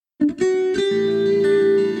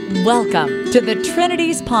Welcome to the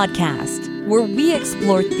Trinities Podcast, where we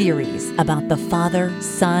explore theories about the Father,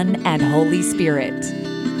 Son, and Holy Spirit.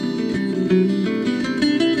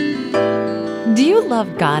 Do you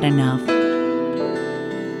love God enough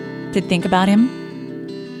to think about Him?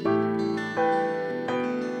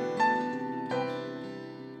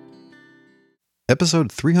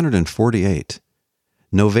 Episode 348,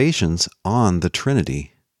 Novations on the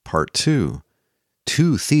Trinity, Part 2,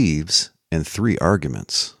 Two Thieves and Three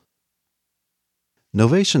Arguments.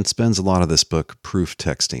 Novation spends a lot of this book proof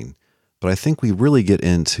texting, but I think we really get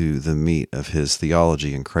into the meat of his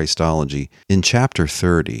theology and Christology in chapter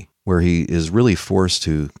 30, where he is really forced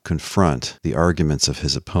to confront the arguments of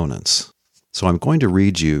his opponents. So I'm going to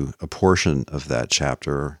read you a portion of that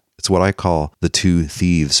chapter. It's what I call the Two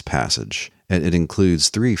Thieves passage, and it includes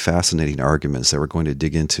three fascinating arguments that we're going to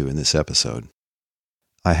dig into in this episode.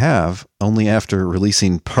 I have, only after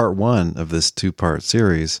releasing part one of this two-part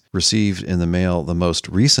series, received in the mail the most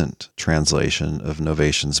recent translation of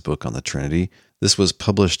Novation's book on the Trinity. This was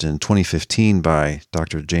published in 2015 by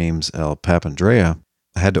Dr. James L. Papandrea.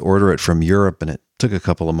 I had to order it from Europe, and it took a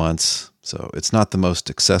couple of months, so it's not the most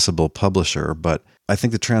accessible publisher, but I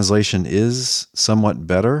think the translation is somewhat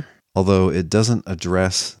better, although it doesn't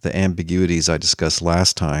address the ambiguities I discussed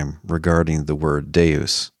last time regarding the word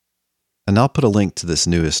Deus. And I'll put a link to this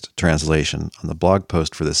newest translation on the blog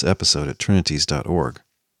post for this episode at trinities.org.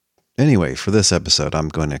 Anyway, for this episode, I'm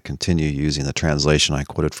going to continue using the translation I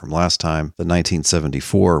quoted from last time, the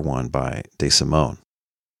 1974 one by De Simone.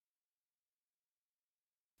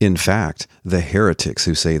 In fact, the heretics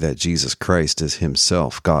who say that Jesus Christ is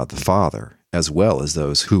himself God the Father, as well as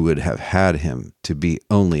those who would have had him to be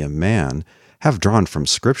only a man, have drawn from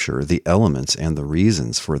Scripture the elements and the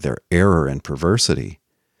reasons for their error and perversity.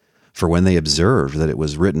 For when they observed that it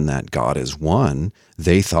was written that God is one,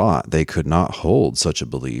 they thought they could not hold such a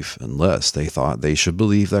belief unless they thought they should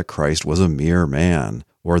believe that Christ was a mere man,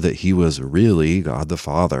 or that he was really God the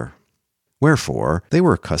Father. Wherefore, they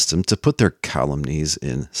were accustomed to put their calumnies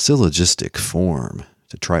in syllogistic form,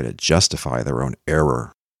 to try to justify their own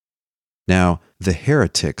error. Now, the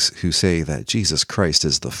heretics who say that Jesus Christ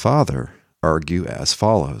is the Father argue as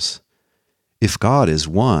follows. If God is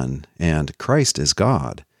one, and Christ is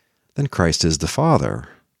God, then Christ is the Father,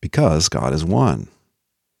 because God is one.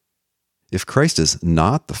 If Christ is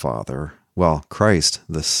not the Father, while Christ,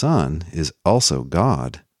 the Son, is also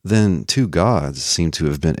God, then two gods seem to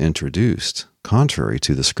have been introduced, contrary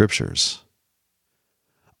to the Scriptures.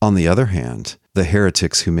 On the other hand, the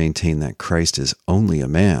heretics who maintain that Christ is only a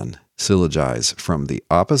man syllogize from the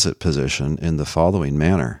opposite position in the following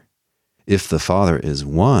manner. If the Father is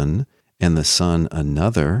one, and the Son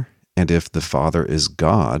another, and if the Father is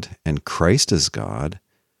God and Christ is God,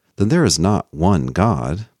 then there is not one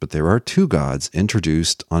God, but there are two gods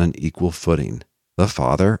introduced on an equal footing, the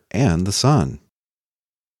Father and the Son.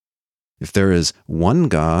 If there is one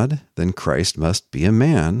God, then Christ must be a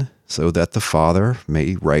man, so that the Father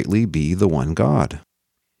may rightly be the one God.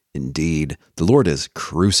 Indeed, the Lord is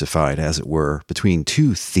crucified, as it were, between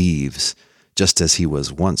two thieves, just as he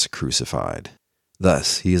was once crucified.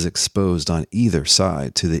 Thus, he is exposed on either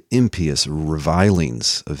side to the impious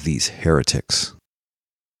revilings of these heretics.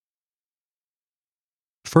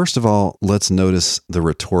 First of all, let's notice the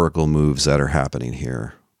rhetorical moves that are happening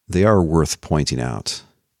here. They are worth pointing out.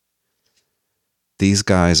 These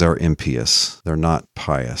guys are impious. They're not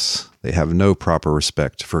pious. They have no proper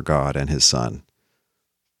respect for God and his Son.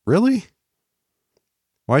 Really?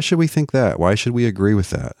 Why should we think that? Why should we agree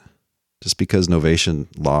with that? Just because Novation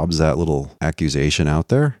lobs that little accusation out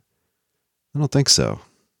there? I don't think so.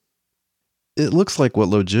 It looks like what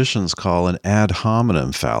logicians call an ad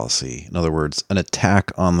hominem fallacy. In other words, an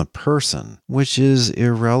attack on the person, which is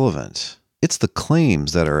irrelevant. It's the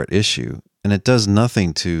claims that are at issue, and it does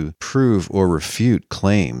nothing to prove or refute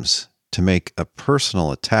claims to make a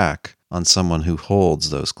personal attack on someone who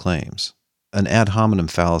holds those claims. An ad hominem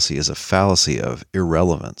fallacy is a fallacy of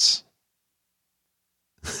irrelevance.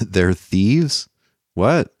 They're thieves?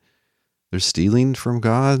 What? They're stealing from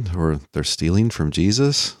God? Or they're stealing from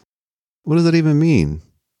Jesus? What does that even mean?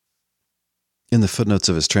 In the footnotes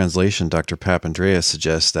of his translation, Dr. Papandrea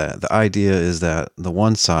suggests that the idea is that the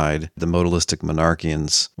one side, the modalistic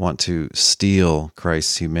monarchians, want to steal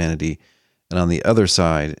Christ's humanity, and on the other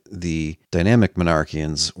side, the dynamic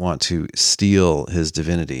monarchians want to steal his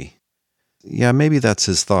divinity. Yeah, maybe that's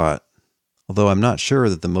his thought. Although I'm not sure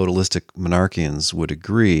that the modalistic monarchians would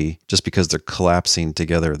agree, just because they're collapsing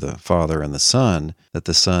together the Father and the Son, that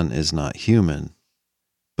the Son is not human.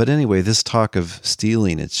 But anyway, this talk of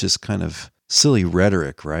stealing, it's just kind of silly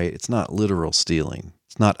rhetoric, right? It's not literal stealing.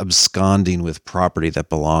 It's not absconding with property that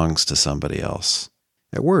belongs to somebody else.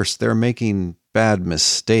 At worst, they're making bad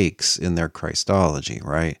mistakes in their Christology,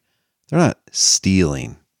 right? They're not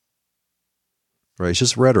stealing. Right? It's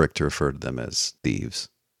just rhetoric to refer to them as thieves.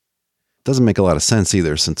 Doesn't make a lot of sense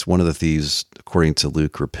either, since one of the thieves, according to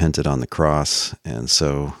Luke, repented on the cross and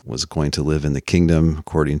so was going to live in the kingdom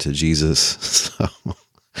according to Jesus. So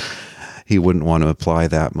he wouldn't want to apply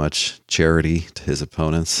that much charity to his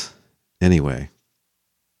opponents. Anyway,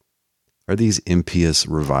 are these impious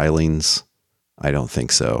revilings? I don't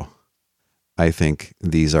think so. I think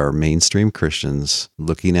these are mainstream Christians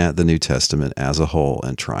looking at the New Testament as a whole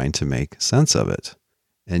and trying to make sense of it.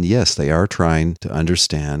 And yes, they are trying to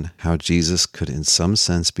understand how Jesus could in some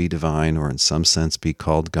sense be divine or in some sense be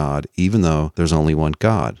called God, even though there's only one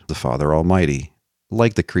God, the Father Almighty.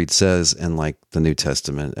 Like the Creed says, and like the New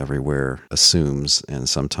Testament everywhere assumes and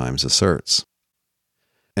sometimes asserts.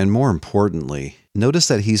 And more importantly, notice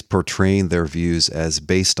that he's portraying their views as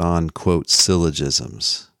based on, quote,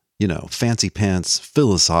 syllogisms. Fancy pants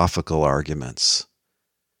philosophical arguments.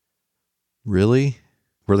 Really?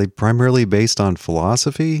 Were they primarily based on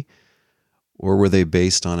philosophy? Or were they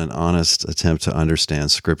based on an honest attempt to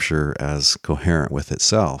understand Scripture as coherent with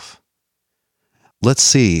itself? Let's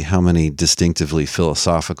see how many distinctively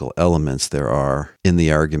philosophical elements there are in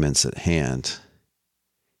the arguments at hand.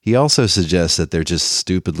 He also suggests that they're just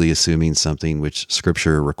stupidly assuming something which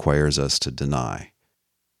Scripture requires us to deny.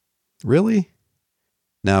 Really?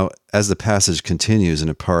 Now, as the passage continues in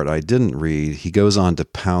a part I didn't read, he goes on to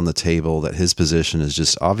pound the table that his position is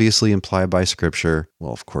just obviously implied by Scripture.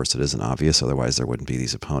 Well, of course it isn't obvious, otherwise there wouldn't be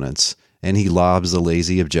these opponents. And he lobs the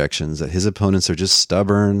lazy objections that his opponents are just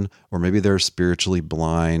stubborn, or maybe they're spiritually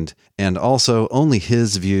blind, and also only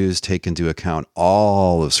his views take into account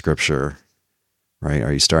all of Scripture. Right?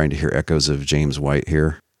 Are you starting to hear echoes of James White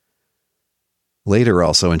here? Later,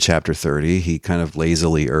 also in chapter 30, he kind of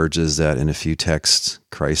lazily urges that in a few texts,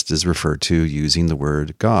 Christ is referred to using the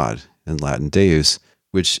word God in Latin Deus,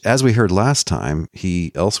 which, as we heard last time,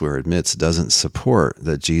 he elsewhere admits doesn't support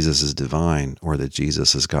that Jesus is divine or that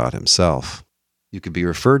Jesus is God himself. You could be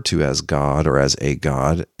referred to as God or as a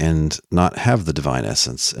God and not have the divine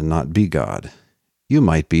essence and not be God. You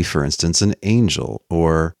might be, for instance, an angel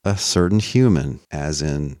or a certain human, as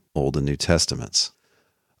in Old and New Testaments.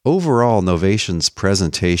 Overall, Novatian's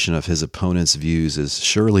presentation of his opponent's views is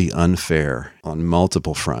surely unfair on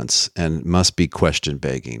multiple fronts and must be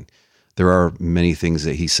question-begging. There are many things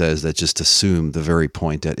that he says that just assume the very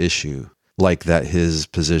point at issue, like that his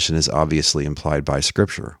position is obviously implied by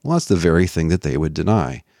Scripture. Well, that's the very thing that they would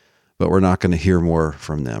deny, but we're not going to hear more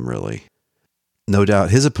from them, really. No doubt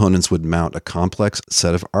his opponents would mount a complex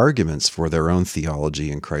set of arguments for their own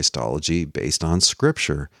theology and Christology based on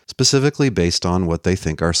Scripture, specifically based on what they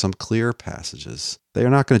think are some clear passages. They are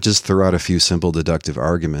not going to just throw out a few simple deductive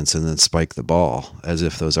arguments and then spike the ball, as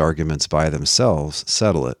if those arguments by themselves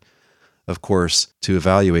settle it. Of course, to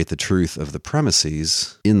evaluate the truth of the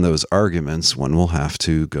premises in those arguments, one will have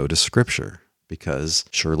to go to Scripture, because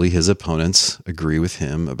surely his opponents agree with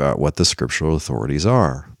him about what the scriptural authorities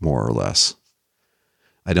are, more or less.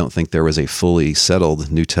 I don't think there was a fully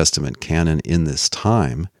settled New Testament canon in this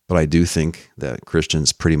time, but I do think that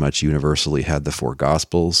Christians pretty much universally had the four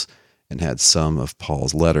Gospels and had some of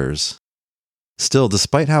Paul's letters. Still,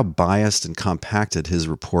 despite how biased and compacted his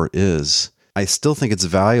report is, I still think it's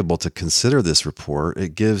valuable to consider this report.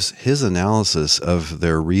 It gives his analysis of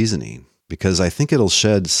their reasoning, because I think it'll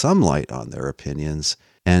shed some light on their opinions,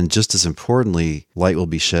 and just as importantly, light will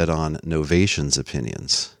be shed on Novatian's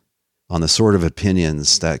opinions, on the sort of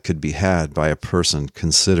opinions that could be had by a person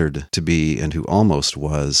considered to be, and who almost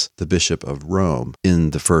was, the Bishop of Rome in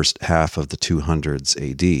the first half of the 200s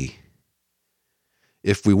AD.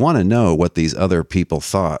 If we want to know what these other people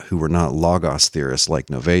thought who were not Logos theorists like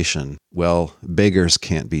Novatian, well, beggars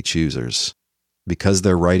can't be choosers. Because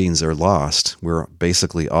their writings are lost, we're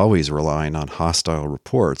basically always relying on hostile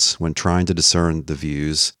reports when trying to discern the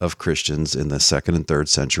views of Christians in the 2nd and 3rd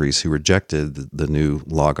centuries who rejected the new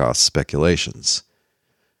Logos speculations.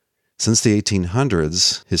 Since the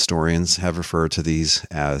 1800s, historians have referred to these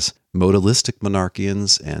as modalistic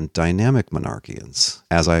monarchians and dynamic monarchians,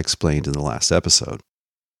 as I explained in the last episode.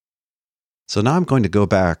 So now I'm going to go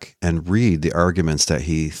back and read the arguments that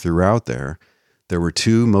he threw out there. There were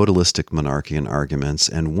 2 modalistic monarchian arguments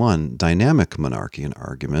and 1 dynamic monarchian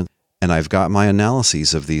argument, and I've got my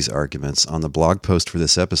analyses of these arguments on the blog post for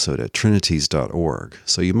this episode at trinities.org,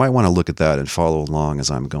 so you might want to look at that and follow along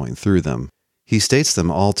as I'm going through them. He states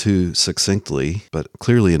them all too succinctly, but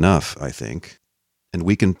clearly enough, I think. And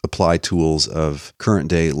we can apply tools of current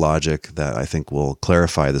day logic that I think will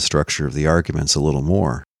clarify the structure of the arguments a little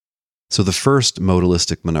more. So the first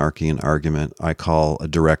modalistic monarchian argument I call a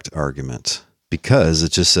direct argument, because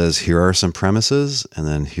it just says, here are some premises, and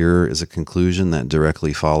then here is a conclusion that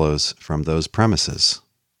directly follows from those premises.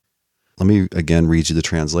 Let me again read you the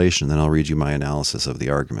translation, then I'll read you my analysis of the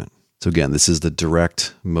argument. So again, this is the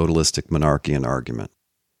direct modalistic monarchian argument.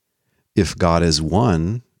 If God is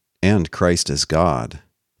one and Christ is God,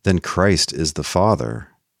 then Christ is the Father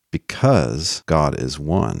because God is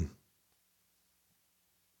one.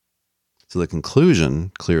 So the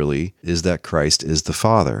conclusion, clearly, is that Christ is the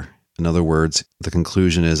Father. In other words, the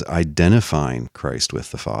conclusion is identifying Christ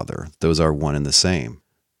with the Father. Those are one and the same.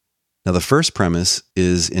 Now, the first premise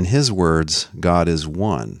is, in his words, God is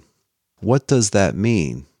one. What does that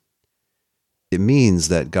mean? It means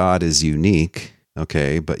that God is unique,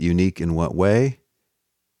 okay, but unique in what way?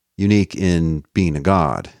 Unique in being a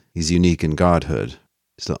God. He's unique in godhood.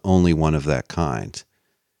 He's the only one of that kind.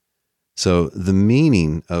 So the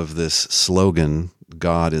meaning of this slogan,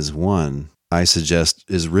 God is one, I suggest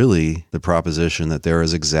is really the proposition that there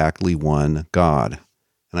is exactly one God.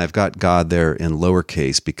 And I've got God there in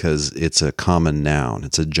lowercase because it's a common noun.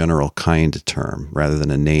 It's a general kind term rather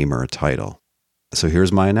than a name or a title. So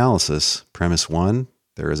here's my analysis. Premise one,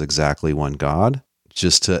 there is exactly one God.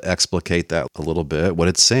 Just to explicate that a little bit, what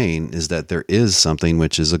it's saying is that there is something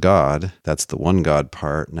which is a God. That's the one God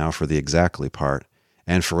part. Now for the exactly part.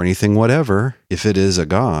 And for anything whatever, if it is a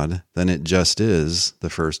God, then it just is the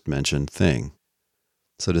first mentioned thing.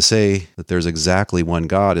 So to say that there's exactly one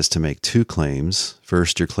God is to make two claims.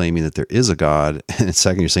 First, you're claiming that there is a God, and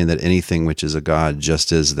second, you're saying that anything which is a God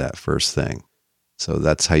just is that first thing. So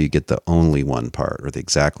that's how you get the only one part, or the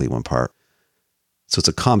exactly one part. So it's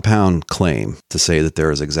a compound claim to say that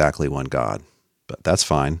there is exactly one God, but that's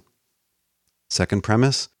fine. Second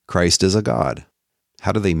premise, Christ is a God.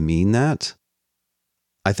 How do they mean that?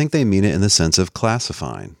 I think they mean it in the sense of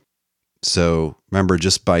classifying. So remember,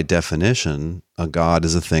 just by definition, a God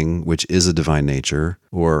is a thing which is a divine nature,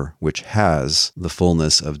 or which has the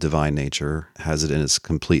fullness of divine nature, has it in its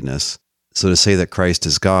completeness. So to say that Christ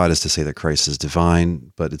is God is to say that Christ is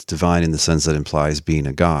divine, but it's divine in the sense that implies being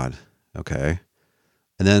a God, okay?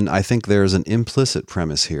 And then I think there's an implicit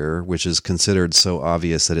premise here, which is considered so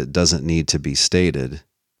obvious that it doesn't need to be stated,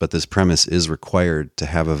 but this premise is required to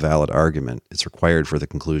have a valid argument. It's required for the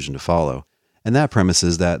conclusion to follow. And that premise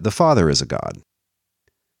is that the Father is a God.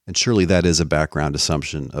 And surely that is a background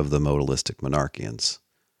assumption of the modalistic monarchians.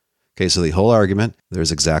 Okay, so the whole argument,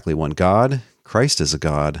 there's exactly one God, Christ is a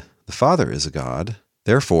God, the Father is a God,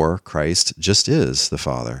 therefore Christ just is the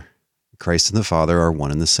Father. Christ and the Father are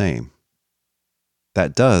one and the same.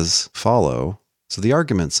 That does follow, so the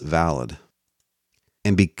argument's valid.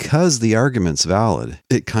 And because the argument's valid,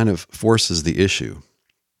 it kind of forces the issue.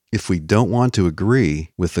 If we don't want to agree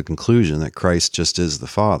with the conclusion that Christ just is the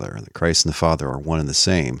Father, that Christ and the Father are one and the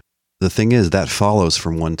same, the thing is that follows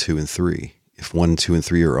from 1, 2, and 3. If 1, 2, and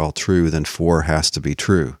 3 are all true, then 4 has to be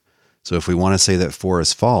true. So if we want to say that 4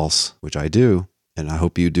 is false, which I do, and I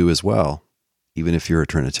hope you do as well, even if you're a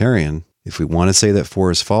Trinitarian, if we want to say that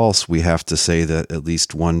 4 is false, we have to say that at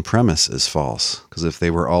least one premise is false, because if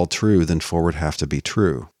they were all true, then 4 would have to be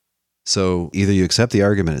true. So either you accept the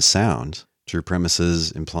argument as sound, true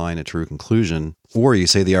premises implying a true conclusion, or you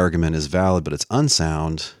say the argument is valid but it's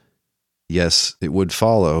unsound. Yes, it would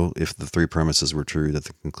follow, if the 3 premises were true, that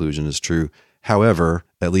the conclusion is true. However,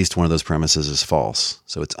 at least one of those premises is false.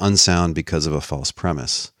 So it's unsound because of a false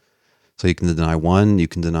premise. So you can deny 1, you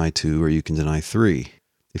can deny 2, or you can deny 3.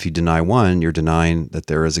 If you deny 1, you're denying that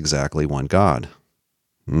there is exactly one God.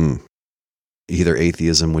 Either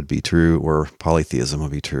atheism would be true or polytheism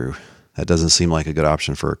would be true. That doesn't seem like a good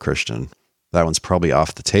option for a Christian. That one's probably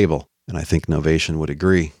off the table, and I think Novation would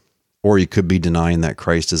agree. Or you could be denying that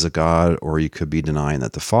Christ is a God, or you could be denying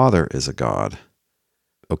that the Father is a God.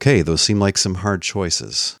 Okay, those seem like some hard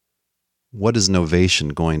choices. What is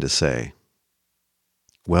Novation going to say?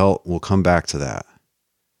 Well, we'll come back to that.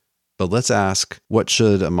 But let's ask, what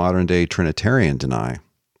should a modern-day Trinitarian deny?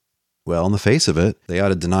 Well, in the face of it, they ought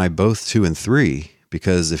to deny both 2 and 3,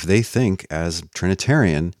 because if they think, as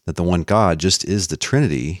Trinitarian, that the one God just is the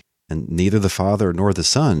Trinity, and neither the Father nor the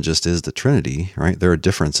Son just is the Trinity, right? There are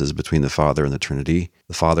differences between the Father and the Trinity.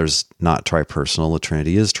 The Father's not tripersonal, the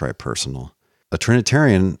Trinity is tripersonal. A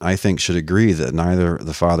Trinitarian, I think, should agree that neither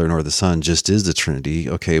the Father nor the Son just is the Trinity.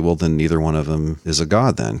 Okay, well then neither one of them is a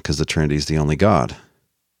God then, because the Trinity is the only God.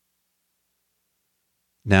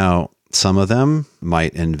 Now, some of them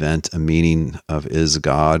might invent a meaning of is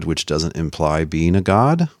God, which doesn't imply being a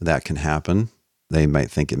God. That can happen. They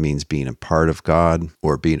might think it means being a part of God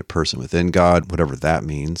or being a person within God, whatever that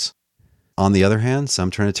means. On the other hand,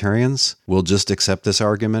 some Trinitarians will just accept this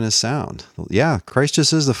argument as sound. Yeah, Christ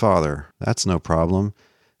just is the Father. That's no problem.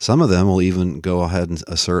 Some of them will even go ahead and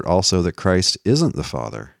assert also that Christ isn't the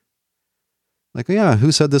Father. Like, yeah,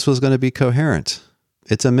 who said this was going to be coherent?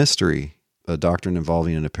 It's a mystery, a doctrine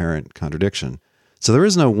involving an apparent contradiction. So there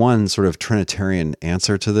is no one sort of Trinitarian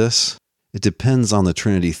answer to this. It depends on the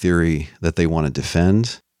Trinity theory that they want to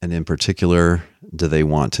defend. And in particular, do they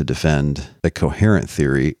want to defend a coherent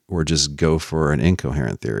theory or just go for an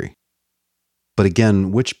incoherent theory? But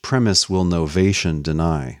again, which premise will Novation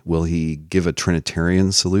deny? Will he give a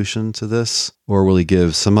Trinitarian solution to this? Or will he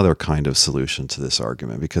give some other kind of solution to this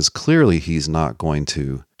argument? Because clearly he's not going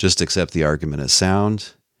to just accept the argument as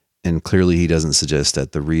sound, and clearly he doesn't suggest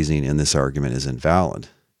that the reasoning in this argument is invalid.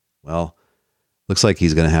 Well, looks like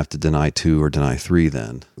he's going to have to deny 2 or deny 3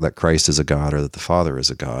 then, that Christ is a God or that the Father is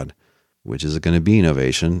a God. Which is it going to be,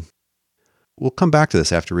 Novation? We'll come back to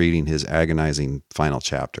this after reading his agonizing final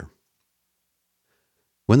chapter.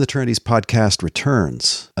 When the Trinities podcast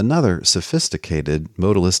returns, another sophisticated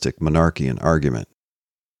modalistic monarchian argument.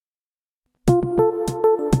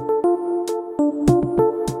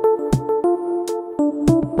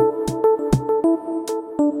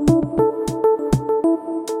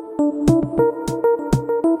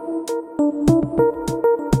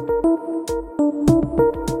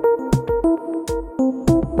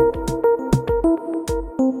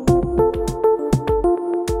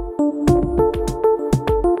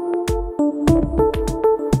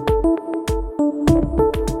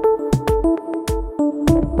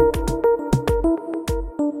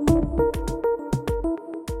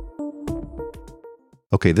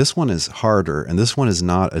 Okay, this one is harder, and this one is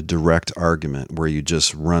not a direct argument where you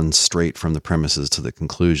just run straight from the premises to the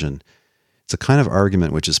conclusion. It's a kind of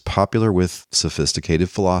argument which is popular with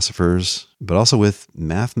sophisticated philosophers, but also with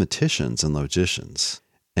mathematicians and logicians.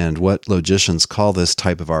 And what logicians call this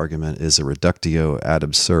type of argument is a reductio ad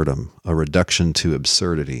absurdum, a reduction to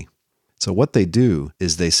absurdity. So what they do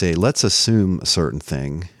is they say, let's assume a certain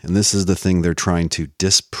thing, and this is the thing they're trying to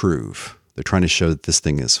disprove. They're trying to show that this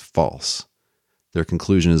thing is false. Their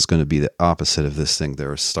conclusion is going to be the opposite of this thing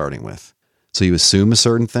they're starting with. So you assume a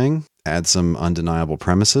certain thing, add some undeniable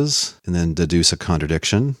premises, and then deduce a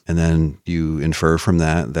contradiction, and then you infer from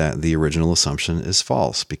that that the original assumption is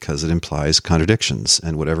false because it implies contradictions,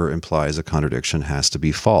 and whatever implies a contradiction has to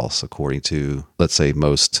be false, according to, let's say,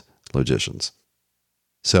 most logicians.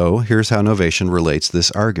 So here's how Novation relates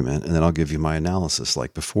this argument, and then I'll give you my analysis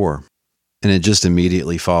like before. And it just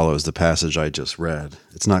immediately follows the passage I just read.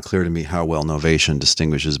 It's not clear to me how well Novation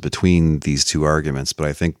distinguishes between these two arguments, but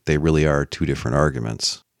I think they really are two different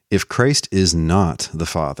arguments. If Christ is not the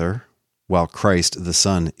Father, while Christ the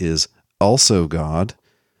Son is also God,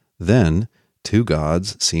 then 2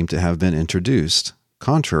 gods seem to have been introduced,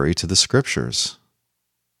 contrary to the Scriptures.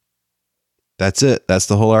 That's it. That's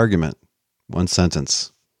the whole argument. 1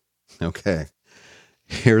 sentence. Okay.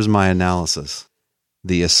 Here's my analysis.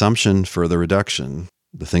 The assumption for the reduction,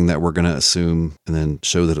 the thing that we're going to assume and then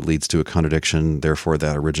show that it leads to a contradiction, therefore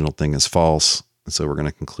that original thing is false. And so we're going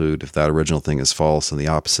to conclude if that original thing is false and the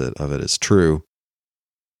opposite of it is true,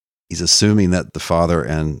 he's assuming that the Father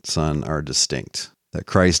and Son are distinct, that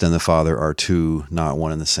Christ and the Father are 2, not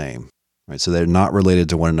one and the same. Right? So they're not related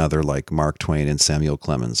to one another like Mark Twain and Samuel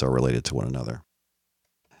Clemens are related to one another.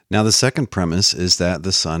 Now the second premise is that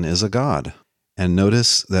the Son is a God. And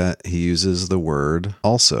notice that he uses the word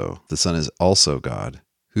also. The Son is also God.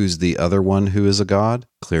 Who's the other one who is a God?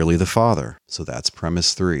 Clearly the Father. So that's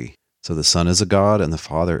premise 3. So the Son is a God and the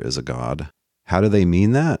Father is a God. How do they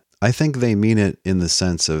mean that? I think they mean it in the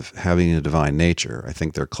sense of having a divine nature. I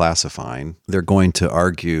think they're classifying. They're going to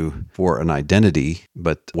argue for an identity,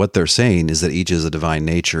 but what they're saying is that each is a divine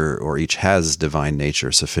nature or each has divine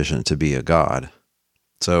nature sufficient to be a God.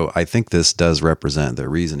 So I think this does represent their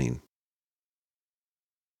reasoning.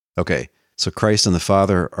 Okay, so Christ and the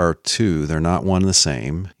Father are 2. They're not one and the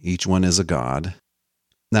same. Each one is a God.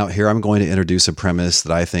 Now, here I'm going to introduce a premise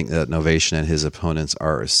that I think that Novation and his opponents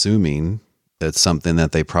are assuming. It's something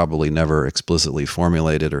that they probably never explicitly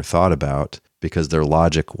formulated or thought about because their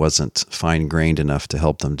logic wasn't fine-grained enough to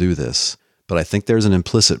help them do this. But I think there's an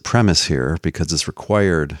implicit premise here because it's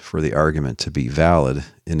required for the argument to be valid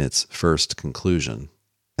in its first conclusion.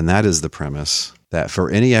 And that is the premise that for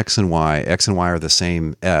any x and y are the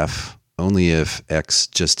same f only if x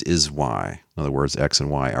just is y. In other words, x and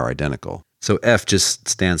y are identical. So f just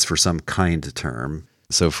stands for some kind term.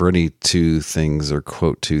 So for any 2 things or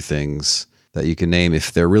quote 2 things that you can name,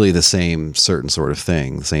 if they're really the same certain sort of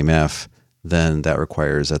thing, the same f, then that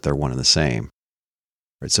requires that they're one and the same.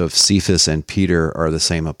 Right, so if Cephas and Peter are the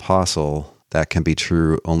same apostle, that can be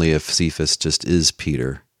true only if Cephas just is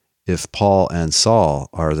Peter. If Paul and Saul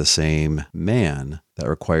are the same man, that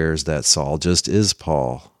requires that Saul just is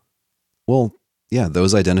Paul. Well, yeah,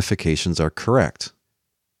 those identifications are correct.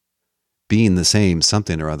 Being the same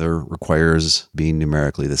something or other requires being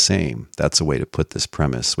numerically the same. That's a way to put this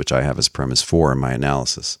premise, which I have as premise 4 in my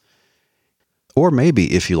analysis. Or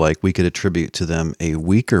maybe, if you like, we could attribute to them a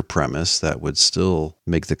weaker premise that would still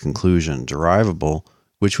make the conclusion derivable,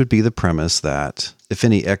 which would be the premise that if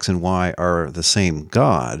any x and y are the same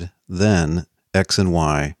God, then x and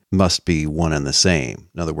y must be one and the same.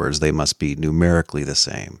 In other words, they must be numerically the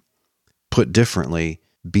same. Put differently,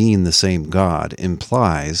 being the same God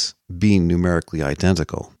implies being numerically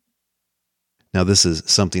identical. Now, this is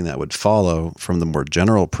something that would follow from the more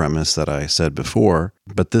general premise that I said before,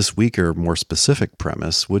 but this weaker, more specific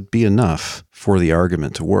premise would be enough for the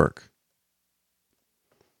argument to work.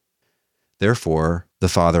 Therefore, the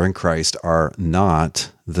Father and Christ are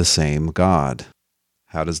not the same God.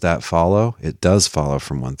 How does that follow? It does follow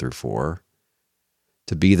from 1 through 4.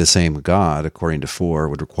 To be the same God, according to 4,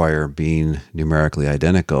 would require being numerically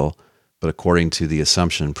identical, but according to the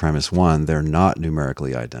assumption premise 1, they're not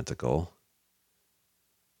numerically identical.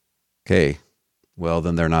 Okay, well,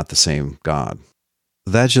 then they're not the same God.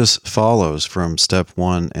 That just follows from step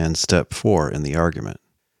 1 and step 4 in the argument.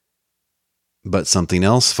 But something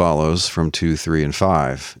else follows from 2, 3, and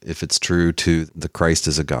 5. If it's true to the Christ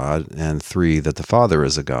is a God, and 3, that the Father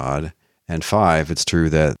is a God, and 5, it's true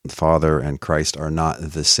that the Father and Christ are not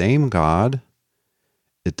the same God,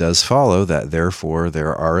 it does follow that therefore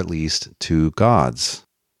there are at least 2 gods.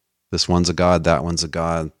 This one's a God, that one's a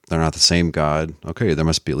God, they're not the same God. Okay, there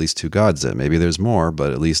must be at least 2 gods then. Maybe there's more,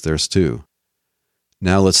 but at least there's 2.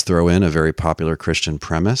 Now let's throw in a very popular Christian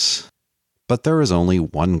premise, but there is only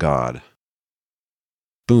one God.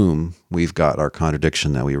 Boom, we've got our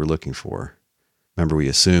contradiction that we were looking for. Remember, we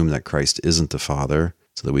assumed that Christ isn't the Father,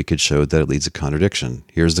 so that we could show that it leads to contradiction.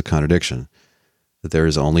 Here's the contradiction, that there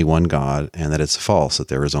is only one God, and that it's false that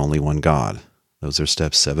there is only one God. Those are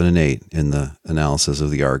steps 7 and 8 in the analysis of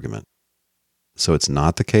the argument. So it's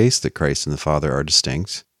not the case that Christ and the Father are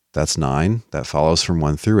distinct. That's 9. That follows from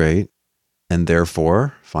 1 through 8. And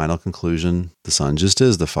therefore, final conclusion, the Son just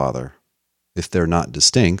is the Father. If they're not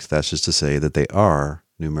distinct, that's just to say that they are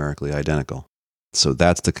numerically identical. So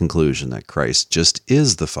that's the conclusion, that Christ just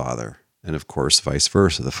is the Father. And of course, vice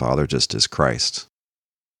versa, the Father just is Christ.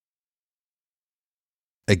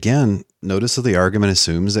 Again, notice that the argument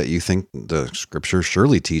assumes that you think the Scripture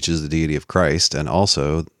surely teaches the deity of Christ and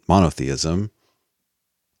also monotheism.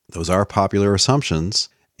 Those are popular assumptions,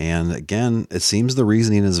 and again, it seems the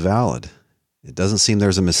reasoning is valid. It doesn't seem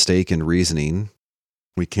there's a mistake in reasoning.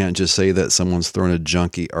 We can't just say that someone's thrown a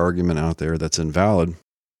junky argument out there that's invalid.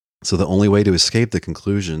 So the only way to escape the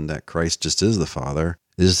conclusion that Christ just is the Father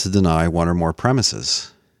is to deny one or more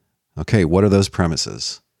premises. Okay, what are those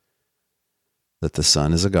premises? That the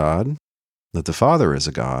Son is a God, that the Father is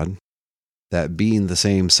a God, that being the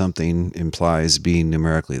same something implies being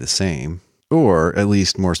numerically the same, or at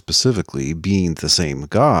least more specifically, being the same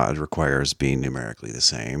God requires being numerically the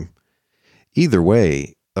same. Either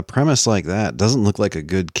way, a premise like that doesn't look like a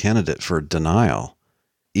good candidate for denial.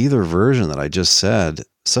 Either version that I just said,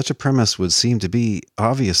 such a premise would seem to be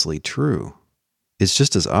obviously true. It's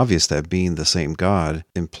just as obvious that being the same God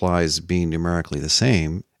implies being numerically the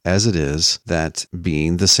same as it is that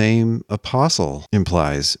being the same apostle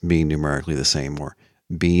implies being numerically the same, or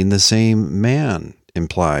being the same man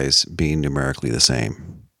implies being numerically the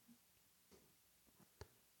same.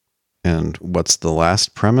 And what's the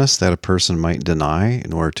last premise that a person might deny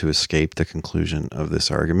in order to escape the conclusion of this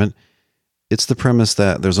argument? It's the premise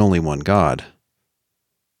that there's only one God.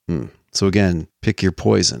 So again, pick your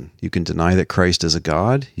poison. You can deny that Christ is a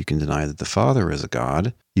God. You can deny that the Father is a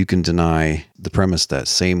God. You can deny the premise that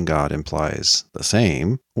same God implies the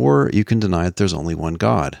same, or you can deny that there's only one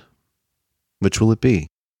God. Which will it be?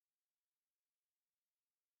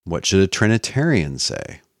 What should a Trinitarian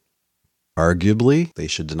say? Arguably, they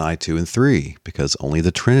should deny 2 and 3, because only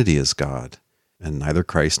the Trinity is God, and neither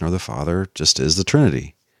Christ nor the Father just is the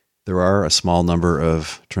Trinity. There are a small number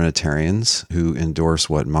of Trinitarians who endorse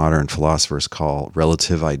what modern philosophers call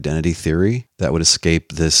relative identity theory that would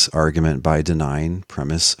escape this argument by denying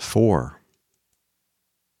premise 4.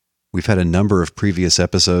 We've had a number of previous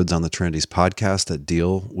episodes on the Trinities podcast that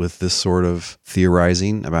deal with this sort of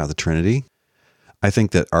theorizing about the Trinity. I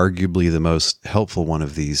think that arguably the most helpful one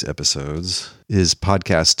of these episodes is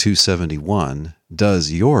podcast 271,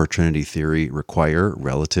 Does Your Trinity Theory Require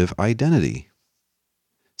Relative Identity?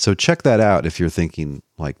 So check that out if you're thinking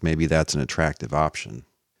like maybe that's an attractive option.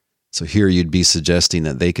 So here you'd be suggesting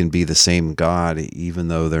that they can be the same God even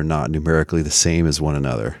though they're not numerically the same as one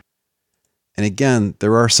another. And again,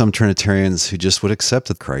 there are some Trinitarians who just would accept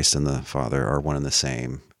that Christ and the Father are one and the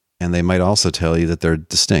same. And they might also tell you that they're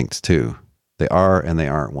distinct too. They are and they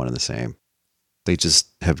aren't one and the same. They just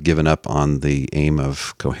have given up on the aim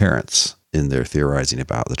of coherence in their theorizing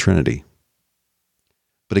about the Trinity.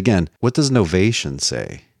 But again, what does Novation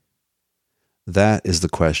say? That is the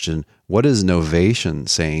question. What is Novation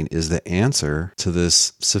saying is the answer to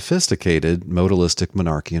this sophisticated modalistic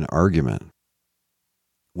monarchian argument?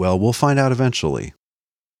 Well, we'll find out eventually.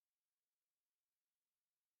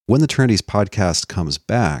 When the Trinities podcast comes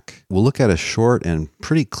back, we'll look at a short and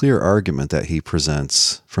pretty clear argument that he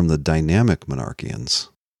presents from the dynamic monarchians.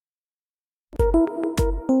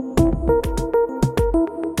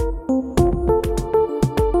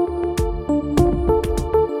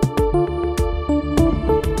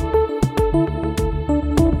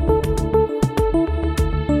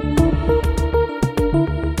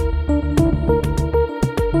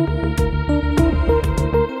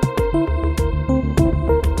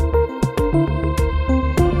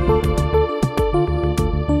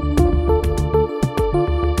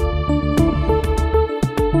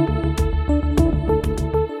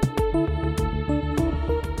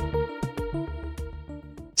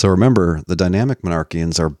 So remember, the dynamic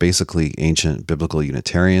monarchians are basically ancient biblical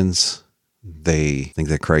Unitarians. They think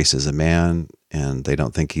that Christ is a man, and they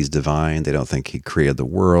don't think he's divine. They don't think he created the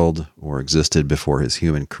world or existed before his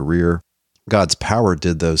human career. God's power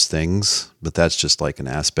did those things, but that's just like an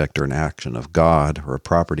aspect or an action of God or a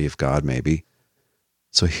property of God, maybe.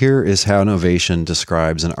 So here is how Novation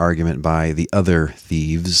describes an argument by the other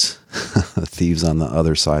thieves, thieves on the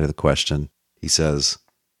other side of the question. He says,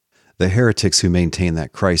 "The heretics who maintain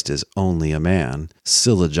that Christ is only a man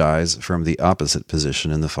syllogize from the opposite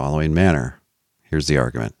position in the following manner." Here's the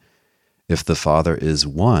argument. If the Father is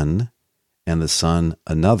one and the Son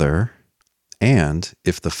another, and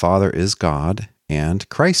if the Father is God and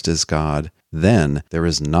Christ is God, then there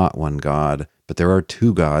is not one God, but there are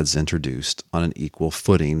two gods introduced on an equal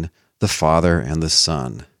footing, the Father and the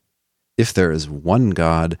Son. If there is one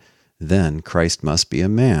God, then Christ must be a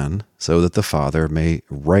man, so that the Father may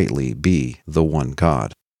rightly be the one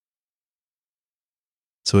God.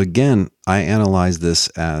 So again, I analyze this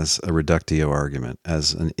as a reductio argument,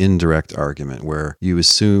 as an indirect argument, where you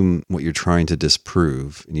assume what you're trying to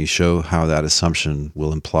disprove, and you show how that assumption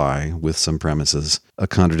will imply, with some premises, a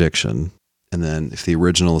contradiction. And then if the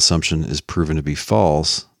original assumption is proven to be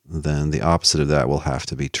false, then the opposite of that will have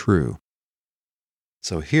to be true.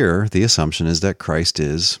 So here, the assumption is that Christ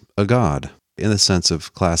is a God, in the sense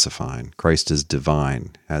of classifying. Christ is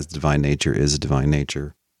divine, has divine nature, is a divine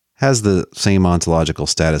nature, has the same ontological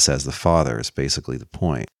status as the Father, is basically the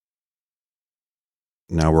point.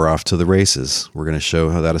 Now we're off to the races. We're going to show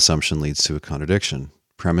how that assumption leads to a contradiction.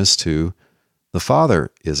 Premise 2, the Father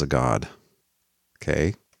is a God.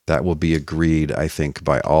 Okay, that will be agreed, I think,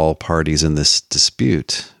 by all parties in this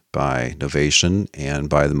dispute, by Novation and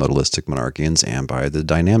by the modalistic monarchians and by the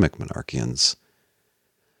dynamic monarchians.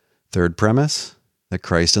 Third premise, that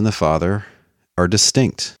Christ and the Father are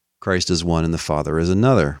distinct. Christ is one and the Father is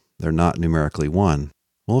another. They're not numerically one.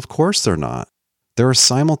 Well, of course they're not. There are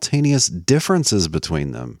simultaneous differences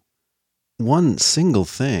between them. One single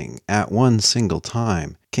thing at one single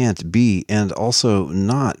time can't be and also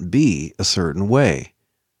not be a certain way.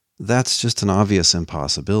 That's just an obvious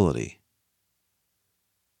impossibility.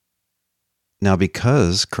 Now,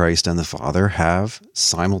 because Christ and the Father have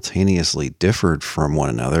simultaneously differed from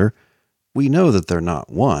one another, we know that they're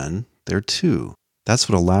not one, they're two. That's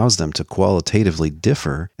what allows them to qualitatively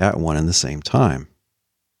differ at one and the same time.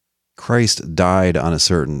 Christ died on a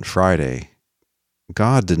certain Friday.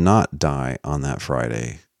 God did not die on that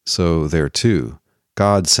Friday, so there too.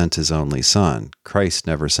 God sent his only Son. Christ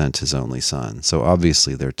never sent his only Son, so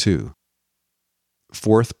obviously there too.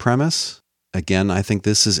 Fourth premise, again, I think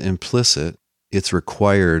this is implicit. It's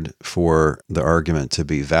required for the argument to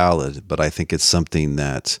be valid, but I think it's something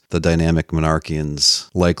that the dynamic monarchians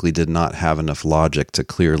likely did not have enough logic to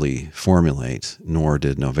clearly formulate, nor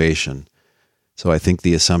did Novation. So I think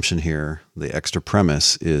the assumption here, the extra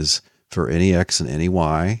premise, is for any x and any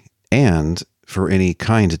y, and for any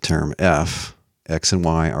kind term f, x and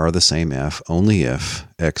y are the same f only if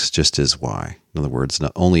x just is y. In other words,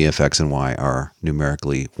 only if x and y are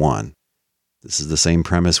numerically 1. This is the same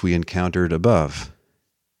premise we encountered above.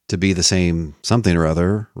 To be the same something or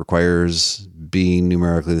other requires being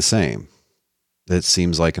numerically the same. It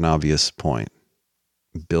seems like an obvious point.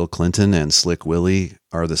 Bill Clinton and Slick Willie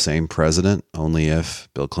are the same president, only if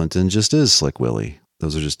Bill Clinton just is Slick Willie.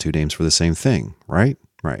 Those are just two names for the same thing, right?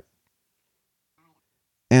 Right.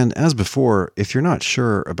 And as before, if you're not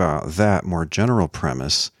sure about that more general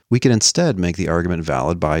premise, we can instead make the argument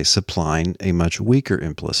valid by supplying a much weaker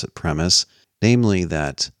implicit premise, namely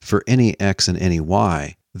that for any x and any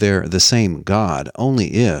y, they're the same God only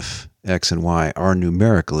if x and y are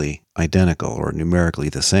numerically identical or numerically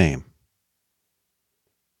the same.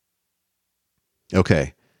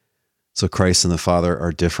 Okay, so Christ and the Father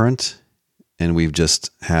are different, and we've just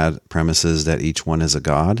had premises that each one is a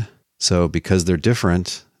God. So because they're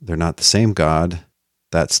different, they're not the same God.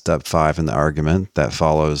 That's step 5 in the argument. That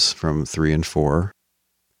follows from 3 and 4.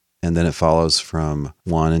 And then it follows from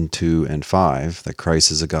 1 and 2 and 5, that Christ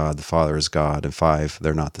is a God, the Father is God, and 5,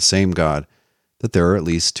 they're not the same God, that there are at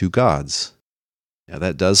least 2 gods. Now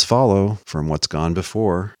that does follow from what's gone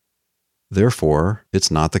before. Therefore, it's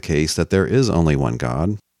not the case that there is only one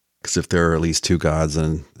God, because if there are at least 2 gods,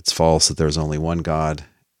 then it's false that there's only one God.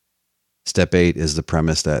 Step 8 is the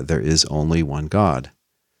premise that there is only one God.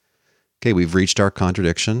 Okay, we've reached our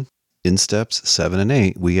contradiction. In steps 7 and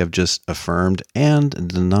 8, we have just affirmed and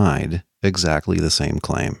denied exactly the same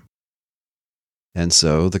claim. And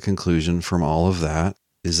so the conclusion from all of that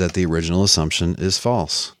is that the original assumption is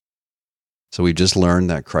false. So we've just learned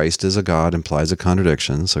that Christ is a God implies a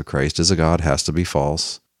contradiction, so Christ is a God has to be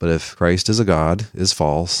false. But if Christ is a God is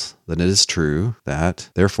false, then it is true that,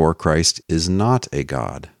 therefore, Christ is not a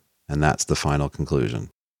God. And that's the final conclusion.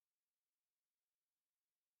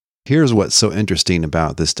 Here's what's so interesting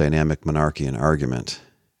about this dynamic monarchian argument.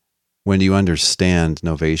 When you understand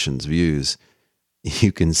Novatian's views,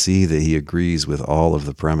 you can see that he agrees with all of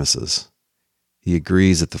the premises. He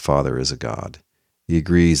agrees that the Father is a God. He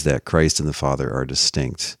agrees that Christ and the Father are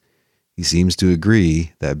distinct. He seems to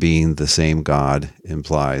agree that being the same God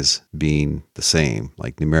implies being the same,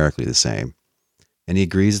 like numerically the same. And he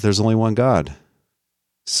agrees that there's only one God.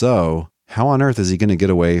 So, how on earth is he going to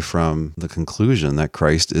get away from the conclusion that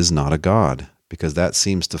Christ is not a God? Because that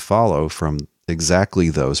seems to follow from exactly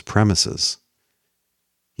those premises.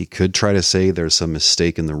 He could try to say there's some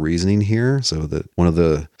mistake in the reasoning here, so that one of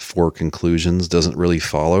the 4 conclusions doesn't really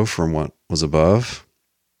follow from what was above,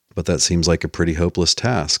 but that seems like a pretty hopeless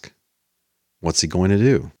task. What's he going to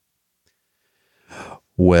do?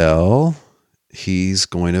 Well, he's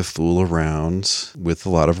going to fool around with a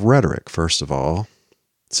lot of rhetoric, first of all.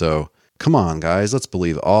 So, come on, guys, let's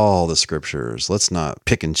believe all the scriptures. Let's not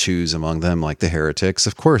pick and choose among them like the heretics.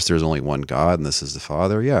 Of course, there's only one God, and this is the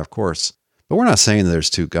Father. Yeah, of course. But we're not saying that there's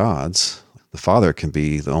 2 gods. The Father can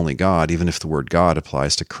be the only God, even if the word God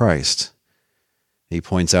applies to Christ. He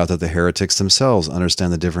points out that the heretics themselves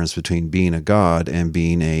understand the difference between being a God and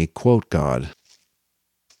being a, quote, God.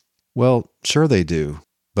 Well, sure they do.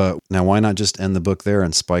 But now why not just end the book there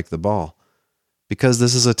and spike the ball? Because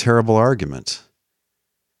this is a terrible argument.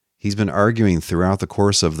 He's been arguing throughout the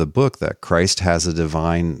course of the book that Christ has a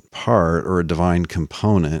divine part or a divine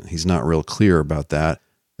component. He's not real clear about that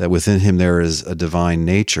within him there is a divine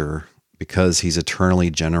nature because he's eternally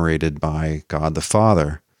generated by God the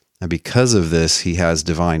Father. And because of this, he has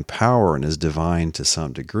divine power and is divine to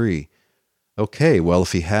some degree. Okay, well,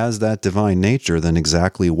 if he has that divine nature, then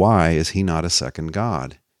exactly why is he not a second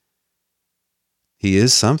God? He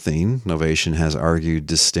is something, Novatian has argued,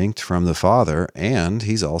 distinct from the Father, and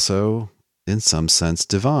he's also, in some sense,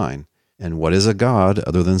 divine. And what is a God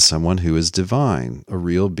other than someone who is divine, a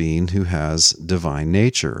real being who has divine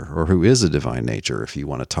nature, or who is a divine nature, if you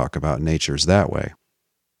want to talk about natures that way.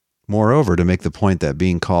 Moreover, to make the point that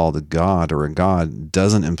being called a God or a God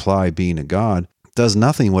doesn't imply being a God, does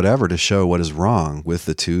nothing whatever to show what is wrong with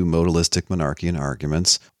the 2 modalistic monarchian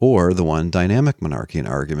arguments or the 1 dynamic monarchian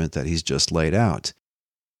argument that he's just laid out.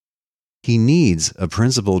 He needs a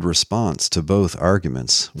principled response to both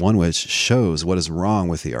arguments, one which shows what is wrong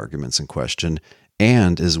with the arguments in question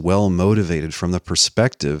and is well motivated from the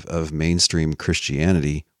perspective of mainstream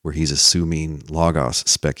Christianity, where he's assuming logos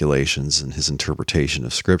speculations in his interpretation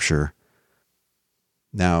of Scripture.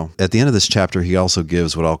 Now, at the end of this chapter, he also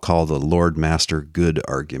gives what I'll call the Lord Master Good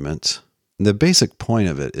argument. And the basic point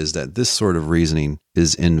of it is that this sort of reasoning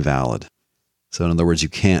is invalid. So in other words, you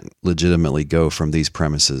can't legitimately go from these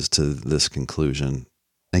premises to this conclusion.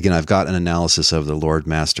 Again, I've got an analysis of the Lord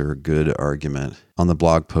Master Good argument on the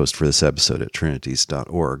blog post for this episode at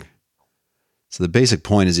trinities.org. So the basic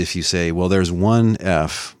point is if you say, well, there's one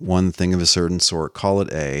F, one thing of a certain sort, call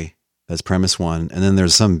it A, that's premise 1, and then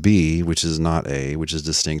there's some B, which is not A, which is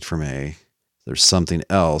distinct from A. There's something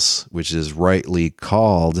else, which is rightly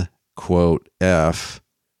called, quote, F,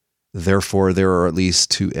 therefore there are at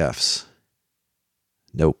least 2 Fs.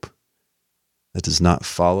 Nope. That does not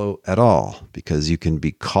follow at all, because you can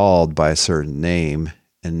be called by a certain name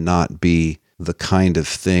and not be the kind of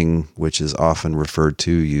thing which is often referred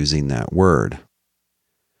to using that word.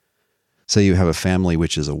 Say you have a family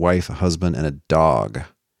which is a wife, a husband, and a dog.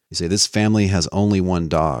 You say, this family has only one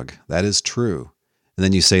dog. That is true. And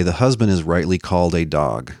then you say the husband is rightly called a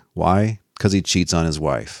dog. Why? Because he cheats on his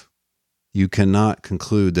wife. You cannot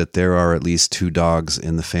conclude that there are at least two dogs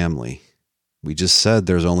in the family. We just said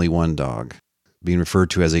there's only one dog. Being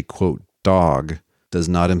referred to as a, quote, dog does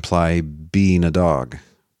not imply being a dog.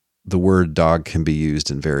 The word dog can be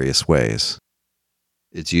used in various ways.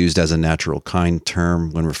 It's used as a natural kind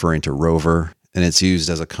term when referring to Rover, and it's used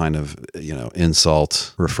as a kind of,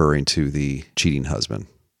 insult referring to the cheating husband.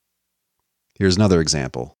 Here's another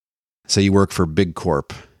example. Say you work for Big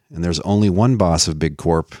Corp, and there's only one boss of Big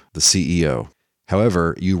Corp, the CEO.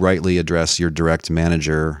 However, you rightly address your direct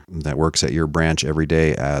manager that works at your branch every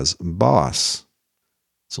day as boss.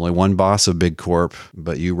 It's only one boss of Big Corp,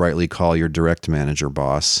 but you rightly call your direct manager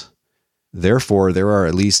boss. Therefore, there are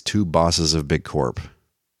at least two bosses of Big Corp.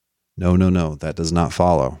 No, that does not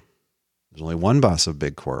follow. There's only one boss of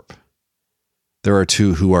Big Corp. There are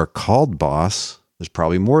two who are called boss. There's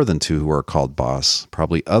probably more than two who are called boss.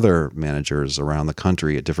 Probably other managers around the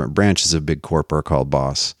country at different branches of Big Corp are called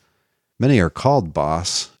boss. Many are called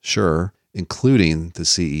boss, sure, including the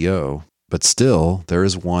CEO, but still there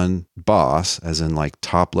is one boss, as in like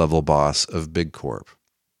top level boss of Big Corp.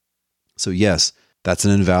 So yes, that's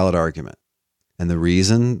an invalid argument. And the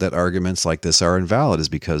reason that arguments like this are invalid is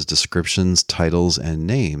because descriptions, titles, and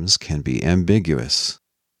names can be ambiguous.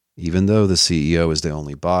 Even though the CEO is the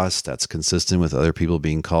only boss, that's consistent with other people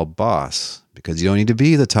being called boss, because you don't need to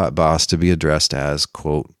be the top boss to be addressed as,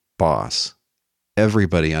 quote, boss.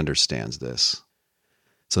 Everybody understands this.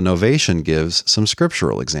 So Novation gives some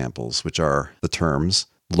scriptural examples, which are the terms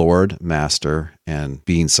Lord, Master, and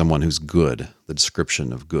being someone who's good, the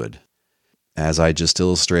description of good. As I just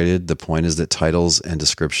illustrated, the point is that titles and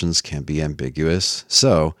descriptions can be ambiguous.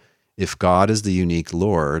 So, if God is the unique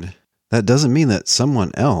Lord, that doesn't mean that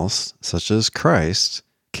someone else, such as Christ,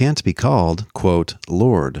 can't be called, quote,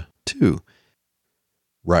 Lord, too.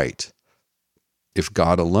 Right. If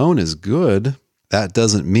God alone is good, that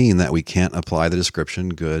doesn't mean that we can't apply the description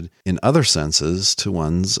good in other senses to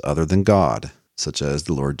ones other than God, such as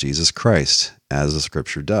the Lord Jesus Christ, as the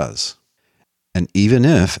scripture does. And even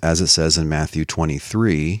if, as it says in Matthew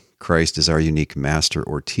 23, Christ is our unique master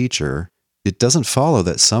or teacher, it doesn't follow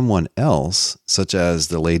that someone else, such as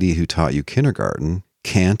the lady who taught you kindergarten,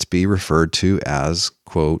 can't be referred to as,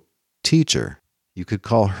 quote, teacher. You could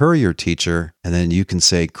call her your teacher, and then you can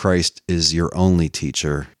say Christ is your only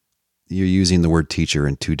teacher. You're using the word teacher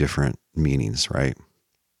in two different meanings, right?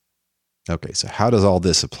 Okay, so how does all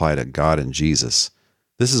this apply to God and Jesus?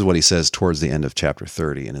 This is what he says towards the end of chapter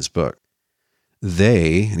 30 in his book.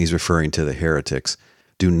 They, and he's referring to the heretics,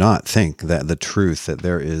 do not think that the truth that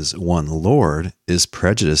there is one Lord is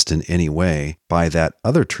prejudiced in any way by that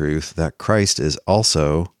other truth that Christ is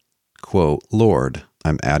also, quote, Lord.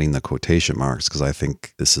 I'm adding the quotation marks because I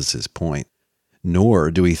think this is his point. Nor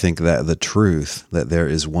do we think that the truth that there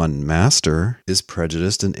is one master is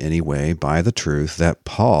prejudiced in any way by the truth that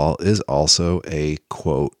Paul is also a,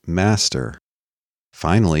 quote, master.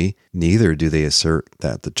 Finally, neither do they assert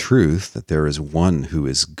that the truth that there is one who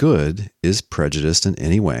is good is prejudiced in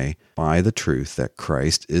any way by the truth that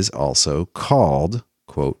Christ is also called,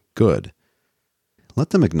 quote, good. Let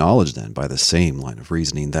them acknowledge then by the same line of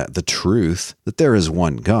reasoning that the truth that there is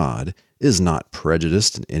one God is not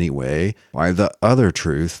prejudiced in any way by the other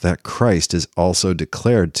truth that Christ is also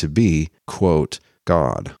declared to be, quote,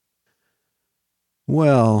 God.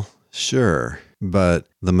 Well, sure. But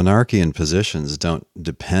the monarchian positions don't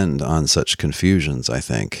depend on such confusions, I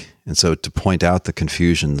think. And so to point out the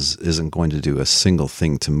confusions isn't going to do a single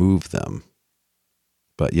thing to move them.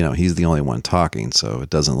 But, he's the only one talking, so it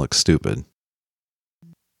doesn't look stupid.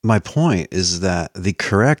 My point is that the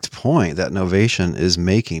correct point that Novation is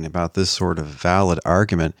making about this sort of valid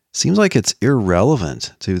argument seems like it's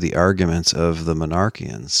irrelevant to the arguments of the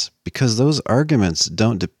monarchians, because those arguments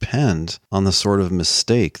don't depend on the sort of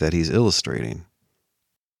mistake that he's illustrating.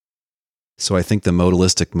 So I think the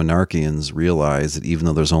modalistic monarchians realize that even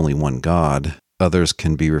though there's only one God, others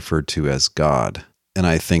can be referred to as God. And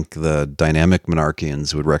I think the dynamic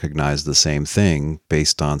monarchians would recognize the same thing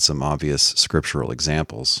based on some obvious scriptural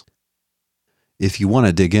examples. If you want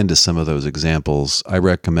to dig into some of those examples, I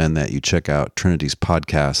recommend that you check out Trinity's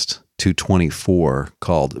podcast 224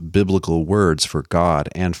 called Biblical Words for God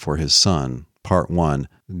and for His Son, Part 1,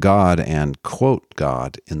 God and, quote,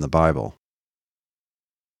 God in the Bible.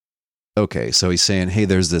 Okay, so he's saying, hey,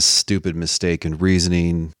 there's this stupid mistake in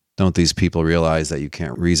reasoning. Don't these people realize that you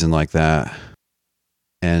can't reason like that?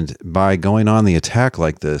 And by going on the attack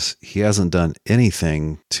like this, he hasn't done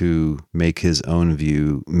anything to make his own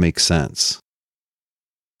view make sense.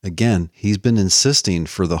 Again, he's been insisting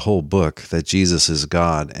for the whole book that Jesus is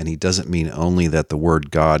God, and he doesn't mean only that the word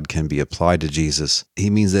God can be applied to Jesus. He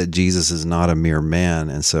means that Jesus is not a mere man,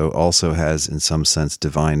 and so also has, in some sense,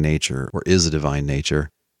 divine nature, or is a divine nature.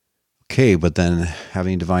 Okay, but then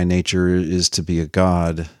having divine nature is to be a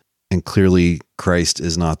God, and clearly Christ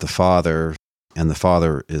is not the Father, and the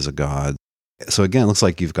Father is a God. So again, it looks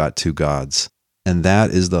like you've got two gods. And that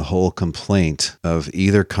is the whole complaint of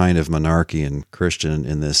either kind of monarchian Christian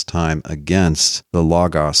in this time against the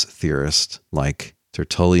Logos theorist like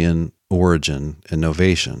Tertullian, Origen, and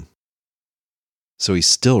Novatian. So he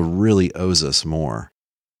still really owes us more.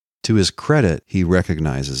 To his credit, he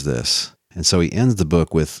recognizes this. And so he ends the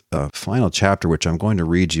book with a final chapter, which I'm going to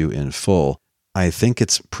read you in full. I think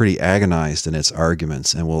it's pretty agonized in its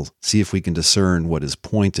arguments, and we'll see if we can discern what his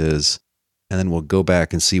point is. And then we'll go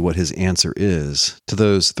back and see what his answer is to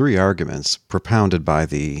those three arguments propounded by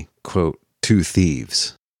the, quote, two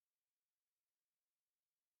thieves.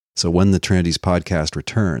 So when the Trinities podcast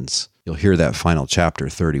returns, you'll hear that final chapter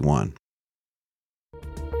 31.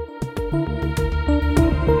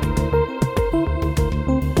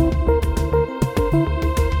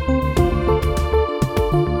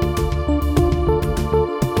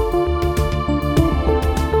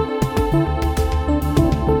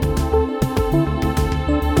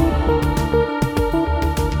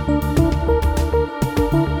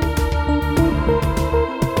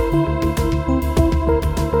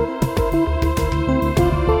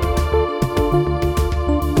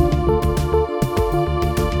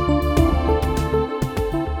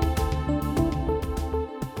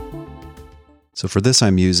 So for this,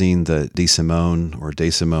 I'm using the De Simone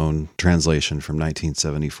translation from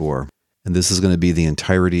 1974. And this is going to be the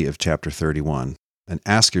entirety of chapter 31. And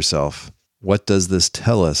ask yourself, what does this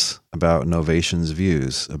tell us about Novatian's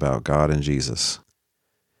views about God and Jesus?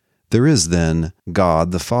 There is then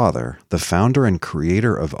God the Father, the founder and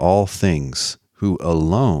creator of all things, who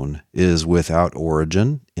alone is without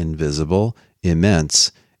origin, invisible,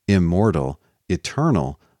 immense, immortal,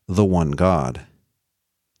 eternal, the one God.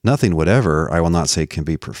 Nothing whatever, I will not say can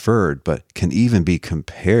be preferred, but can even be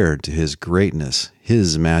compared to his greatness,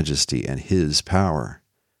 his majesty, and his power.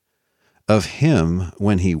 Of him,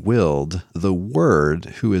 when he willed, the Word,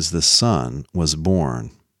 who is the Son, was born.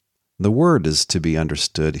 The Word is to be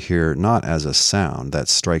understood here not as a sound that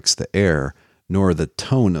strikes the air, nor the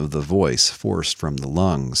tone of the voice forced from the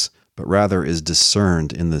lungs, but rather is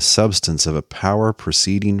discerned in the substance of a power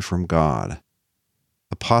proceeding from God.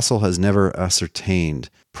 Apostle has never ascertained,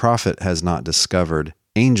 prophet has not discovered,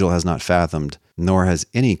 angel has not fathomed, nor has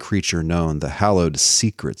any creature known the hallowed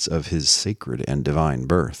secrets of his sacred and divine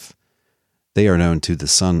birth. They are known to the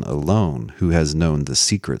Son alone, who has known the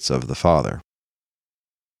secrets of the Father.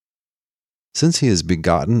 Since he is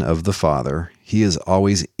begotten of the Father, he is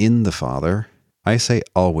always in the Father. I say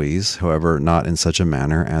always, however, not in such a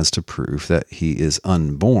manner as to prove that he is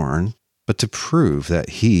unborn, but to prove that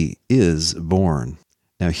he is born.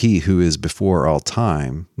 Now he who is before all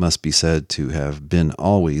time must be said to have been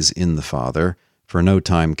always in the Father, for no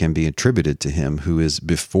time can be attributed to him who is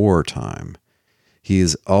before time. He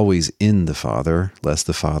is always in the Father, lest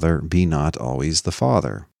the Father be not always the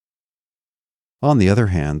Father. On the other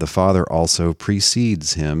hand, the Father also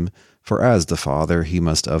precedes him, for as the Father he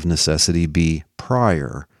must of necessity be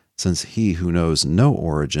prior, since he who knows no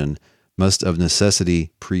origin must of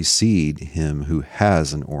necessity precede him who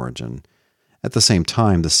has an origin. At the same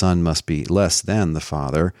time, the Son must be less than the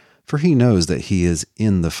Father, for he knows that he is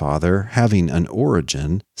in the Father, having an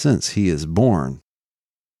origin, since he is born.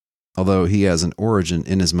 Although he has an origin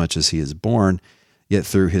inasmuch as he is born, yet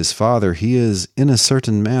through his Father he is in a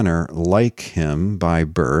certain manner like him by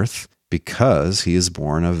birth, because he is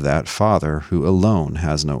born of that Father who alone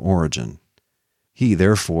has no origin. He,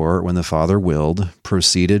 therefore, when the Father willed,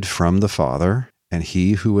 proceeded from the Father, and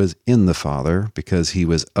he who was in the Father, because he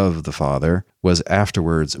was of the Father, was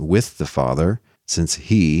afterwards with the Father, since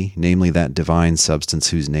he, namely that divine substance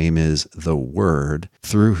whose name is the Word,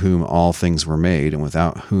 through whom all things were made, and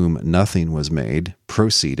without whom nothing was made,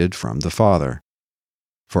 proceeded from the Father.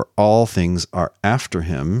 For all things are after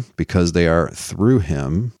him, because they are through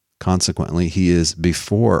him. Consequently, he is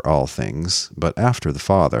before all things, but after the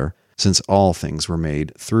Father, since all things were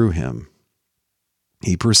made through him.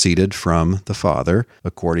 He proceeded from the Father,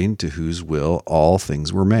 according to whose will all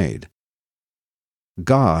things were made.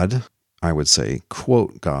 God, I would say,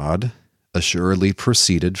 quote God, assuredly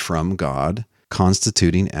proceeded from God,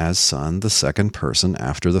 constituting as Son the second person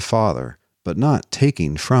after the Father, but not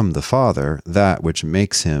taking from the Father that which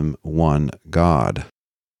makes him one God.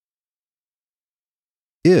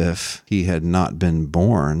 If he had not been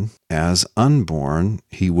born as unborn,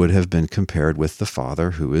 he would have been compared with the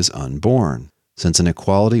Father who is unborn. Since an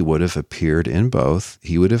equality would have appeared in both,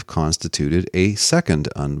 he would have constituted a second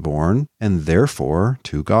unborn, and therefore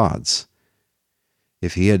two gods.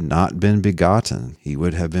 If he had not been begotten, he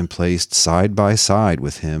would have been placed side by side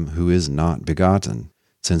with him who is not begotten.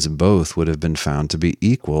 Since both would have been found to be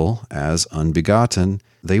equal as unbegotten,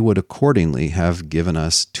 they would accordingly have given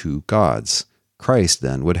us two gods. Christ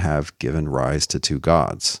then would have given rise to two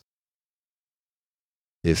gods.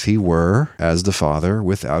 If he were, as the Father,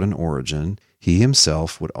 without an origin, he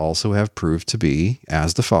himself would also have proved to be,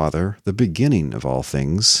 as the Father, the beginning of all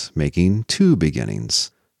things, making two beginnings.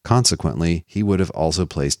 Consequently, he would have also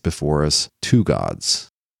placed before us two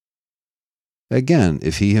gods. Again,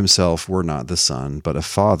 if he himself were not the Son, but a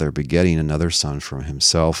Father begetting another Son from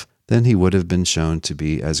himself, then he would have been shown to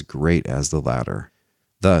be as great as the latter.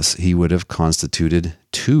 Thus, he would have constituted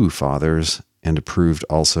two fathers and approved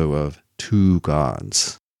also of two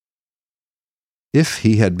gods. If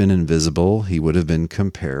he had been invisible, he would have been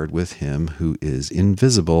compared with him who is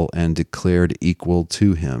invisible and declared equal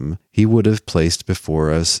to him. He would have placed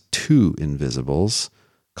before us two invisibles.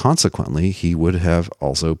 Consequently, he would have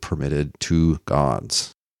also permitted two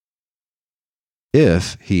gods.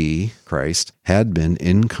 If he, Christ, had been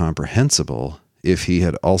incomprehensible, if he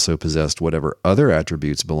had also possessed whatever other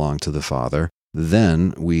attributes belong to the Father,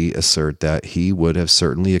 then we assert that he would have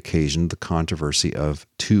certainly occasioned the controversy of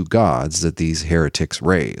two gods that these heretics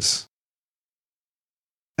raise.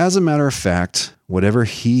 As a matter of fact, whatever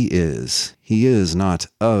he is not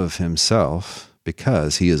of himself,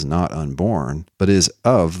 because he is not unborn, but is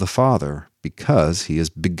of the Father, because he is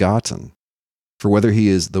begotten. For whether he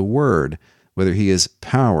is the Word, whether he is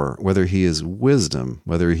power, whether he is wisdom,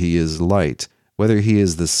 whether he is light, whether he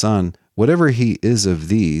is the Son, whatever he is of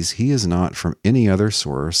these, he is not from any other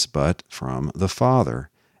source but from the Father,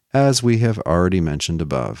 as we have already mentioned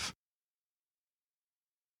above.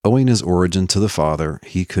 Owing his origin to the Father,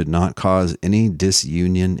 he could not cause any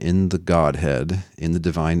disunion in the Godhead, in the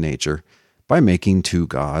divine nature, by making two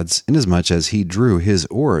gods, inasmuch as he drew his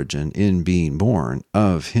origin in being born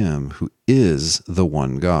of him who is the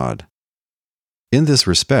one God. In this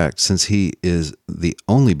respect, since he is the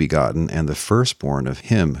only begotten and the firstborn of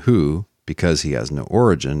him who, because he has no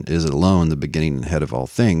origin, is alone the beginning and head of all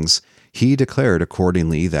things, he declared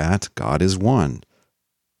accordingly that God is one.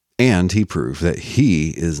 And he proved that he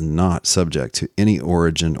is not subject to any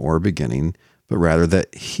origin or beginning, but rather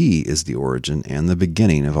that he is the origin and the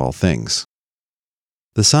beginning of all things.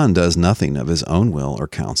 The Son does nothing of his own will or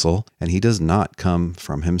counsel, and he does not come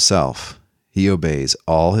from himself. He obeys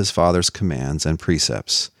all his Father's commands and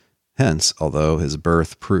precepts. Hence, although his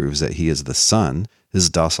birth proves that he is the Son, his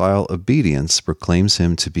docile obedience proclaims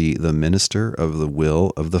him to be the minister of the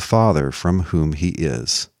will of the Father from whom he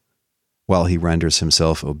is. While he renders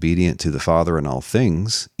himself obedient to the Father in all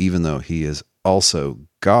things, even though he is also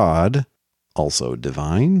God, also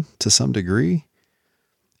divine to some degree,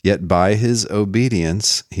 yet by his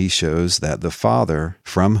obedience he shows that the Father,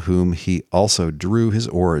 from whom he also drew his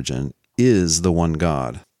origin, is the one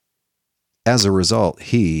God. As a result,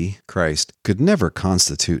 he, Christ, could never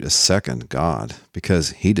constitute a second God,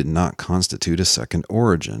 because he did not constitute a second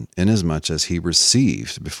origin, inasmuch as he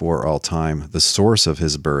received before all time the source of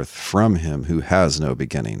his birth from him who has no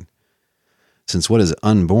beginning. Since what is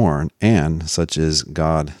unborn, and such is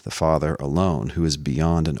God the Father alone, who is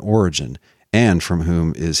beyond an origin, and from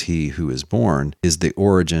whom is he who is born, is the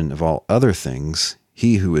origin of all other things,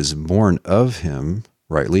 he who is born of him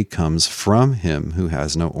rightly comes from him who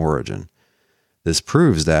has no origin. This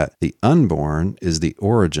proves that the unborn is the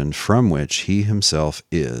origin from which he himself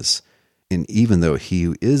is, and even though he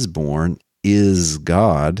who is born is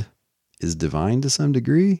God, is divine to some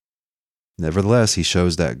degree, nevertheless he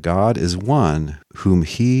shows that God is one whom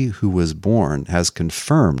he who was born has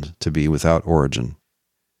confirmed to be without origin.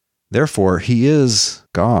 Therefore he is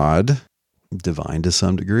God, divine to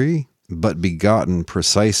some degree, but begotten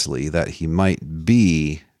precisely that he might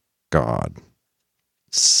be God.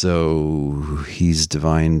 So he's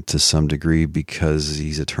divine to some degree because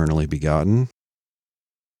he's eternally begotten.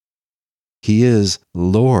 He is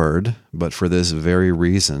Lord, but for this very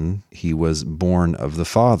reason he was born of the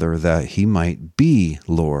Father, that he might be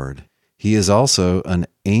Lord. He is also an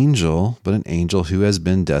angel, but an angel who has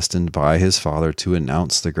been destined by his Father to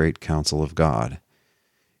announce the great counsel of God.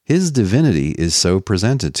 His divinity is so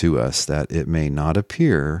presented to us that it may not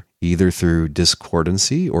appear, either through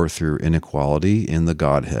discordancy or through inequality in the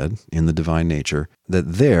Godhead, in the divine nature,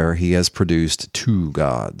 that there he has produced two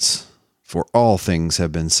gods. For all things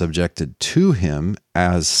have been subjected to him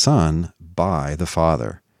as Son by the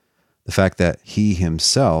Father. The fact that he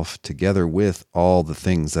himself, together with all the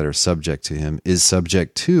things that are subject to him, is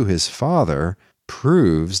subject to his Father,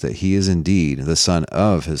 proves that he is indeed the Son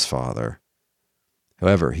of his Father.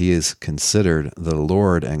 However, he is considered the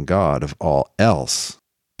Lord and God of all else.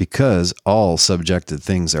 Because all subjected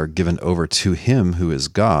things are given over to him who is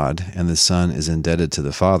God, and the Son is indebted to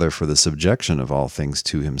the Father for the subjection of all things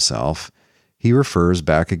to himself, he refers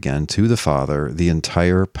back again to the Father the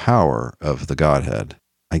entire power of the Godhead,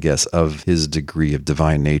 I guess, of his degree of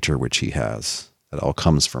divine nature which he has. That all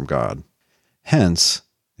comes from God. Hence,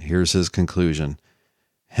 here's his conclusion,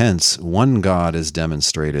 hence one God is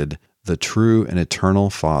demonstrated, the true and eternal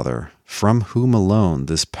Father, from whom alone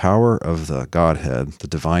this power of the Godhead, the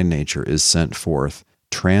divine nature, is sent forth,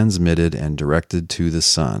 transmitted and directed to the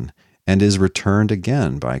Son, and is returned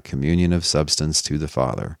again by communion of substance to the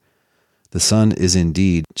Father. The Son is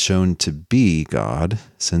indeed shown to be God,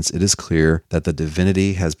 since it is clear that the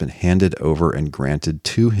divinity has been handed over and granted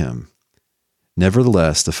to him.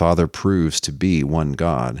 Nevertheless, the Father proves to be one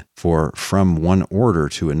God, for from one order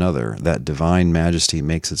to another, that divine majesty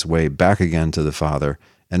makes its way back again to the Father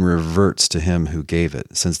and reverts to him who gave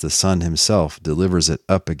it, since the Son himself delivers it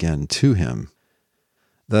up again to him.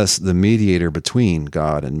 Thus, the mediator between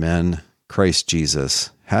God and men, Christ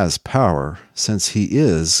Jesus, has power, since he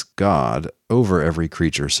is God over every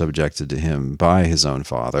creature subjected to him by his own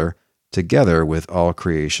Father, together with all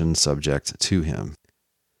creation subject to him.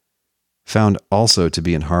 Found also to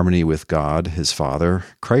be in harmony with God, his Father,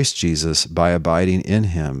 Christ Jesus, by abiding in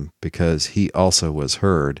him, because he also was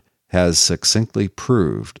heard, has succinctly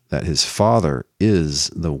proved that his Father is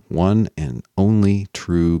the one and only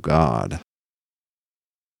true God.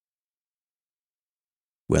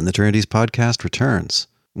 When the Trinities podcast returns,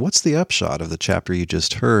 what's the upshot of the chapter you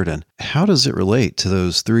just heard, and how does it relate to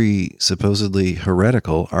those three supposedly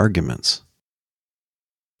heretical arguments?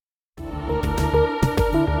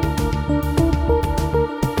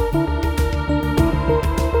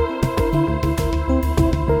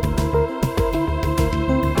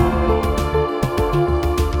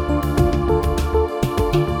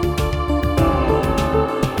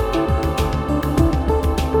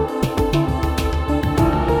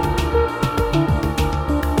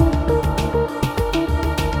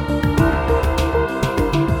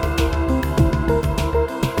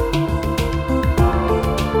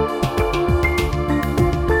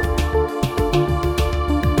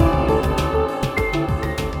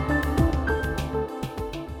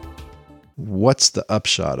 What's the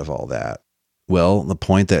upshot of all that? Well, the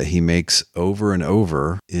point that he makes over and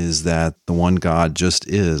over is that the one God just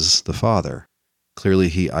is the Father. Clearly,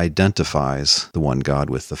 he identifies the one God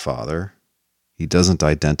with the Father. He doesn't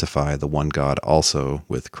identify the one God also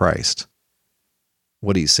with Christ.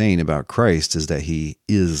 What he's saying about Christ is that he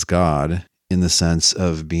is God in the sense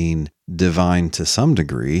of being divine to some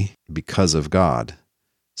degree because of God.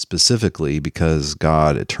 Specifically because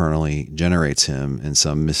God eternally generates him in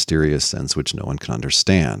some mysterious sense which no one can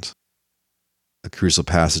understand. The crucial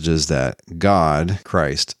passage is that God,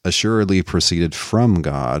 Christ, assuredly proceeded from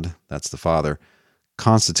God, that's the Father,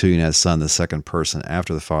 constituting as Son the second person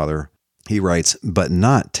after the Father. He writes, but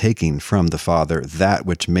not taking from the Father that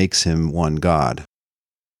which makes him one God.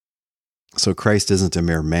 So Christ isn't a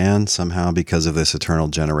mere man somehow because of this eternal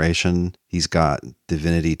generation. He's got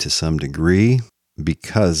divinity to some degree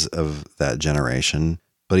because of that generation,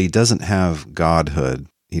 but he doesn't have godhood.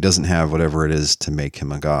 He doesn't have whatever it is to make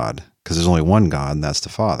him a god, because there's only one God, and that's the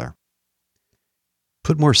Father.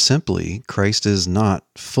 Put more simply, Christ is not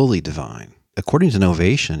fully divine. According to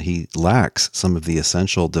Novation, he lacks some of the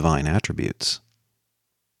essential divine attributes.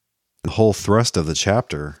 The whole thrust of the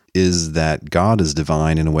chapter is that God is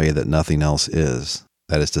divine in a way that nothing else is.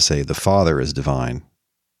 That is to say, the Father is divine.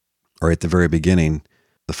 Or at the very beginning,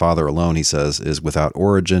 the Father alone, he says, is without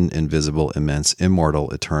origin, invisible, immense,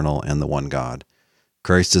 immortal, eternal, and the one God.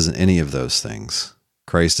 Christ isn't any of those things.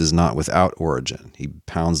 Christ is not without origin. He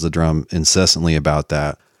pounds the drum incessantly about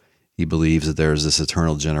that. He believes that there's this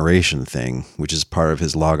eternal generation thing, which is part of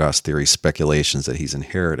his Logos theory speculations that he's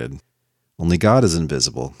inherited. Only God is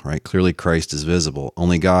invisible, right? Clearly Christ is visible.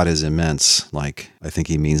 Only God is immense. I think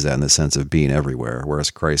he means that in the sense of being everywhere, whereas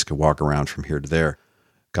Christ could walk around from here to there.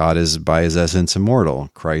 God is by his essence immortal.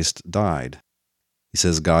 Christ died. He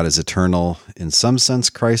says God is eternal. In some sense,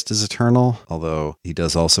 Christ is eternal, although he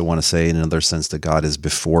does also want to say in another sense that God is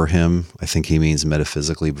before him. I think he means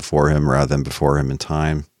metaphysically before him rather than before him in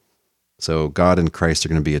time. So God and Christ are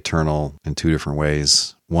going to be eternal in two different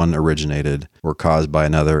ways. One originated or caused by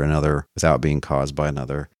another, another without being caused by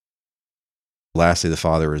another. Lastly, the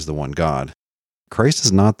Father is the one God. Christ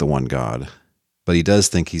is not the one God, but he does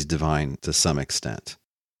think he's divine to some extent.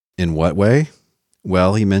 In what way?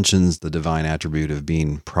 Well, he mentions the divine attribute of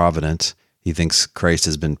being provident. He thinks Christ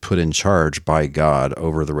has been put in charge by God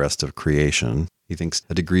over the rest of creation. He thinks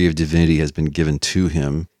a degree of divinity has been given to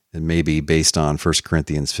him, and maybe based on 1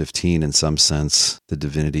 Corinthians 15, in some sense, the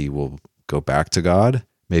divinity will go back to God.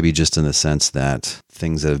 Maybe just in the sense that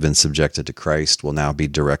things that have been subjected to Christ will now be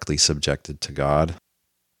directly subjected to God.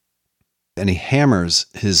 And he hammers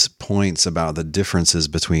his points about the differences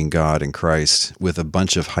between God and Christ with a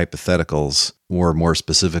bunch of hypotheticals, or more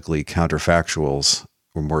specifically counterfactuals,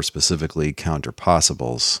 or more specifically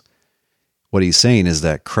counterpossibles. What he's saying is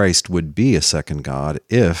that Christ would be a second God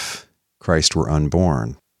if Christ were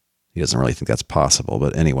unborn. He doesn't really think that's possible,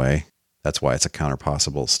 but anyway, that's why it's a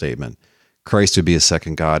counterpossible statement. Christ would be a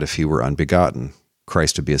second God if he were unbegotten.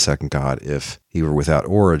 Christ would be a second God if he were without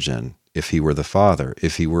origin, if he were the Father,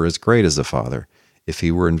 if he were as great as the Father, if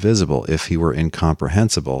he were invisible, if he were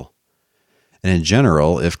incomprehensible. And in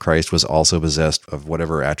general, if Christ was also possessed of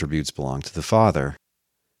whatever attributes belong to the Father.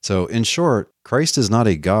 So in short, Christ is not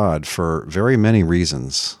a God for very many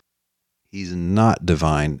reasons. He's not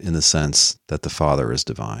divine in the sense that the Father is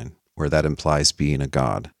divine, where that implies being a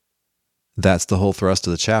God. That's the whole thrust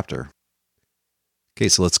of the chapter. Okay,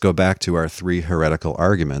 so let's go back to our three heretical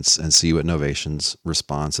arguments and see what Novation's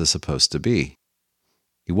response is supposed to be.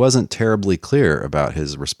 He wasn't terribly clear about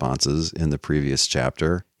his responses in the previous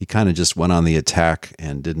chapter. He kind of just went on the attack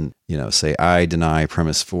and didn't, say, I deny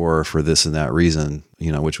premise 4 for this and that reason,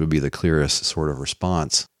 which would be the clearest sort of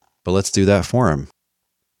response. But let's do that for him.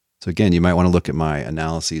 So again, you might want to look at my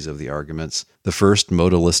analyses of the arguments. The first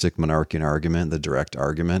modalistic monarchian argument, the direct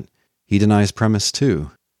argument, he denies premise 2.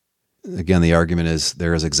 Again, the argument is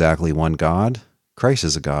there is exactly one God. Christ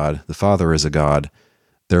is a God. The Father is a God.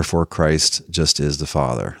 Therefore, Christ just is the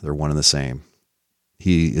Father. They're one and the same.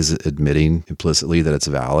 He is admitting implicitly that it's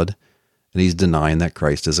valid, and he's denying that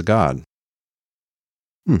Christ is a God.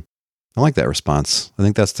 I like that response. I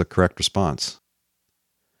think that's the correct response.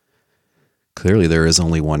 Clearly, there is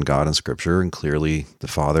only one God in Scripture, and clearly the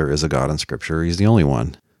Father is a God in Scripture. He's the only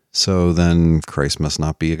one. So then Christ must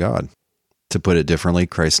not be a God. To put it differently,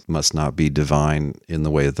 Christ must not be divine in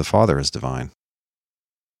the way that the Father is divine.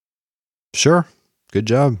 Sure. Good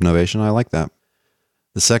job, Novation. I like that.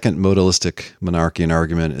 The second modalistic monarchian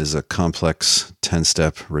argument is a complex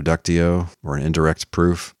 10-step reductio, or an indirect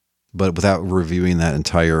proof. But without reviewing that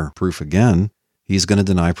entire proof again, he's going to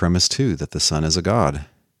deny premise 2, that the Son is a God.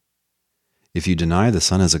 If you deny the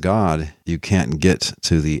Son is a God, you can't get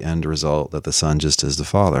to the end result that the Son just is the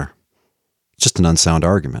Father. It's just an unsound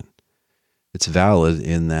argument. It's valid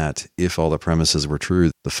in that if all the premises were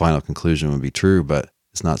true, the final conclusion would be true, but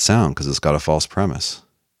it's not sound because it's got a false premise.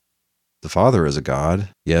 The Father is a God.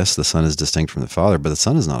 Yes, the Son is distinct from the Father, but the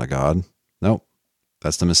Son is not a God. Nope,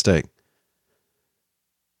 that's the mistake.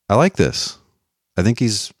 I like this. I think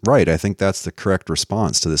he's right. I think that's the correct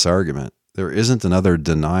response to this argument. There isn't another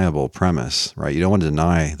deniable premise, right? You don't want to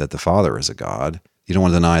deny that the Father is a God. You don't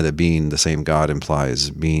want to deny that being the same God implies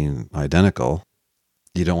being identical.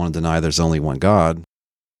 You don't want to deny there's only one God.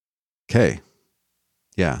 Okay.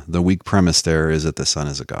 Yeah, the weak premise there is that the Son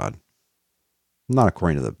is a God. Not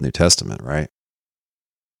according to the New Testament, right?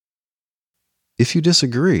 If you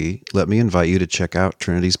disagree, let me invite you to check out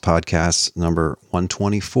Trinity's podcasts number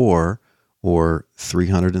 124 or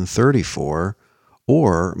 334,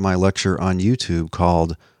 or my lecture on YouTube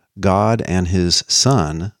called God and His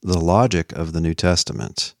Son, The Logic of the New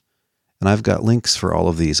Testament. And I've got links for all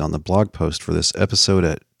of these on the blog post for this episode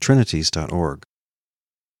at trinities.org.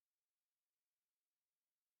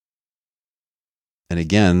 And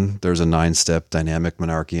again, there's a 9-step dynamic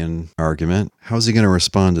monarchian argument. How's he going to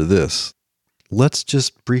respond to this? Let's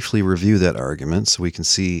just briefly review that argument so we can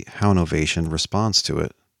see how Novation responds to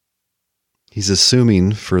it. He's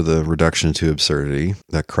assuming, for the reduction to absurdity,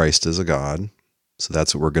 that Christ is a God. So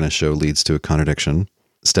that's what we're going to show leads to a contradiction.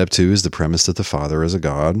 Step 2 is the premise that the Father is a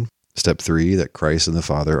God. Step 3, that Christ and the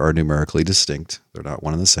Father are numerically distinct. They're not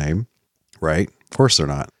one and the same, right? Of course they're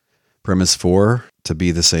not. Premise 4, to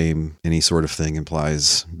be the same, any sort of thing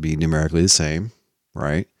implies be numerically the same,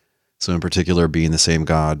 right? So in particular, being the same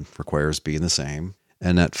God requires being the same.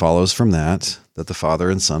 And that follows from that the Father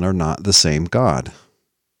and Son are not the same God.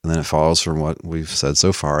 And then it follows from what we've said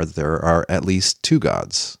so far that there are at least 2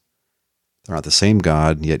 gods. They're not the same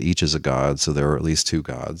God, yet each is a God, so there are at least 2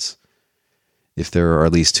 gods. If there are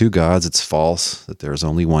at least 2 gods, it's false that there is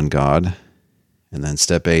only one God. And then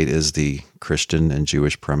step 8 is the Christian and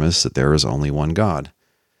Jewish premise that there is only one God.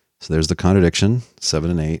 So there's the contradiction,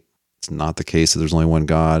 7 and 8. It's not the case that there's only one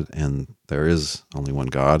God and there is only one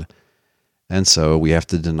God. And so we have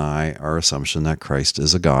to deny our assumption that Christ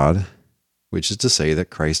is a God, which is to say that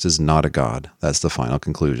Christ is not a God. That's the final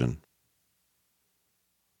conclusion.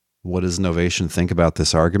 What does Novation think about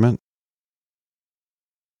this argument?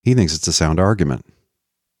 He thinks it's a sound argument.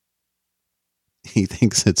 He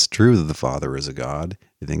thinks it's true that the Father is a God.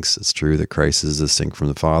 He thinks it's true that Christ is distinct from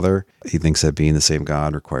the Father. He thinks that being the same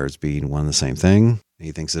God requires being one and the same thing.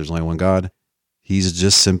 He thinks there's only one God. He's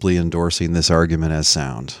just simply endorsing this argument as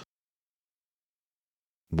sound.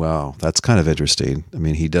 Wow, that's kind of interesting. I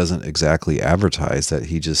mean, he doesn't exactly advertise that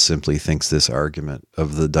he just simply thinks this argument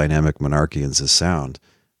of the dynamic monarchians is sound,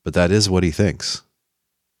 but that is what he thinks.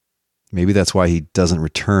 Maybe that's why he doesn't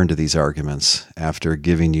return to these arguments after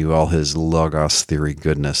giving you all his logos theory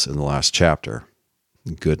goodness in the last chapter.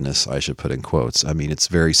 Goodness, I should put in quotes. I mean, it's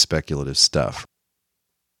very speculative stuff.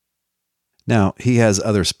 Now, he has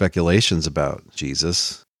other speculations about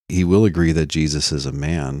Jesus. He will agree that Jesus is a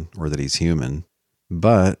man or that he's human,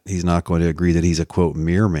 but he's not going to agree that he's a, quote,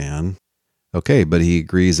 mere man. Okay, but he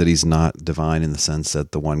agrees that he's not divine in the sense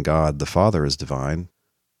that the one God, the Father, is divine.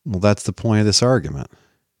 Well, that's the point of this argument.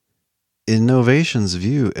 In Novation's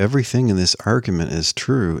view, everything in this argument is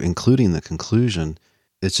true, including the conclusion.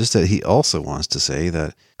 It's just that he also wants to say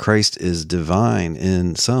that Christ is divine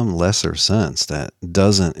in some lesser sense that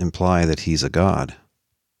doesn't imply that he's a God.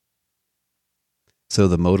 So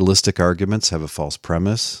the modalistic arguments have a false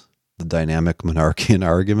premise. The dynamic monarchian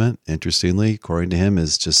argument, interestingly, according to him,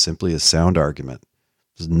 is just simply a sound argument.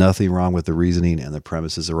 There's nothing wrong with the reasoning, and the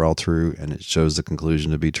premises are all true, and it shows the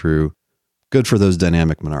conclusion to be true. Good for those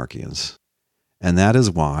dynamic monarchians. And that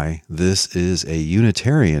is why this is a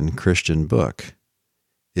Unitarian Christian book.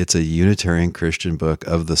 It's a Unitarian Christian book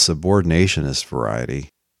of the subordinationist variety.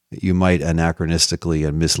 You might anachronistically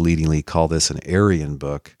and misleadingly call this an Arian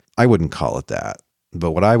book. I wouldn't call it that.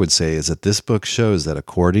 But what I would say is that this book shows that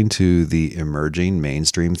according to the emerging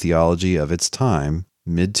mainstream theology of its time,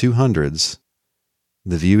 mid-200s,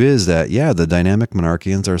 the view is that, the dynamic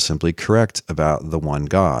monarchians are simply correct about the one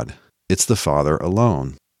God. It's the Father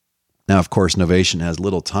alone. Now, of course, Novation has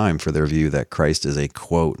little time for their view that Christ is a,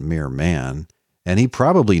 quote, mere man, and he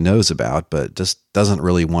probably knows about, but just doesn't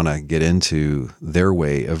really want to get into their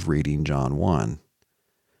way of reading John 1.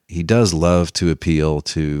 He does love to appeal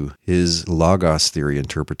to his logos theory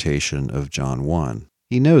interpretation of John 1.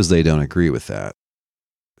 He knows they don't agree with that.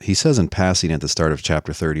 He says in passing at the start of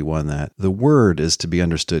chapter 31 that the word is to be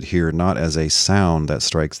understood here not as a sound that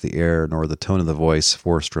strikes the air, nor the tone of the voice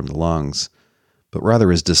forced from the lungs, but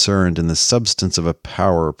rather is discerned in the substance of a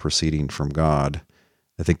power proceeding from God.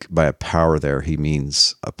 I think by a power there, he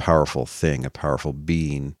means a powerful thing, a powerful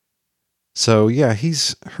being. So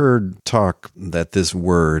he's heard talk that this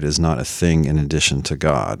word is not a thing in addition to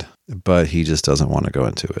God, but he just doesn't want to go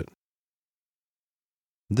into it.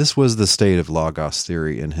 This was the state of logos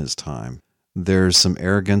theory in his time. There's some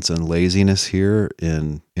arrogance and laziness here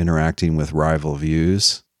in interacting with rival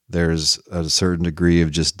views. There's a certain degree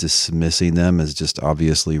of just dismissing them as just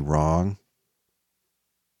obviously wrong.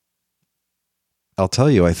 I'll tell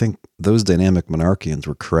you, I think those dynamic monarchians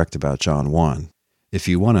were correct about John 1. If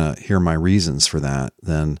you want to hear my reasons for that,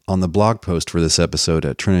 then on the blog post for this episode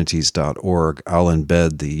at trinities.org, I'll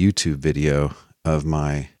embed the YouTube video of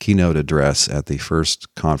my keynote address at the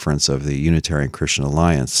first conference of the Unitarian Christian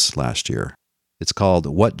Alliance last year. It's called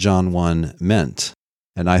What John 1 Meant.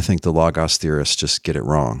 And I think the Logos theorists just get it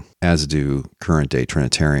wrong, as do current-day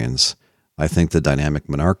Trinitarians. I think the dynamic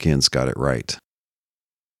monarchians got it right.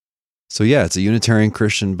 So it's a Unitarian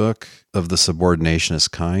Christian book of the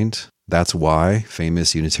subordinationist kind. That's why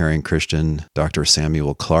famous Unitarian Christian Dr.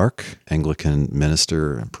 Samuel Clarke, Anglican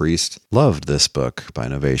minister and priest, loved this book by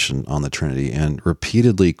Novation on the Trinity and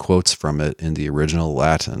repeatedly quotes from it in the original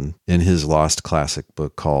Latin in his lost classic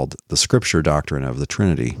book called The Scripture Doctrine of the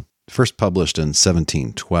Trinity, first published in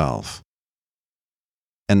 1712.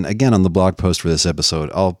 And again, on the blog post for this episode,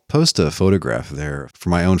 I'll post a photograph there for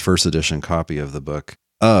my own first edition copy of the book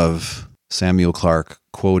of Samuel Clarke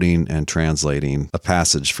quoting and translating a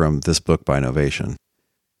passage from this book by Novation.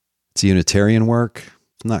 It's a Unitarian work.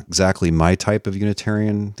 It's not exactly my type of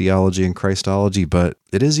Unitarian theology and Christology, but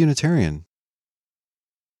it is Unitarian.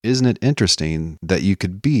 Isn't it interesting that you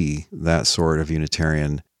could be that sort of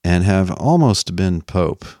Unitarian and have almost been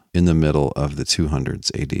Pope in the middle of the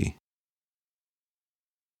 200s AD?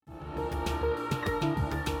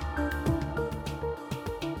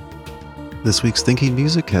 This week's Thinking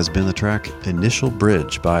Music has been the track Initial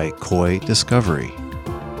Bridge by Koi Discovery.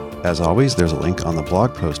 As always, there's a link on the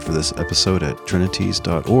blog post for this episode at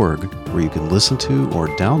trinities.org where you can listen to or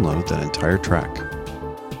download that entire track.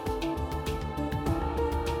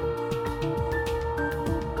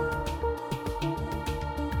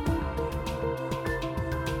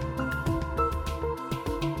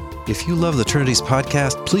 If you love the Trinities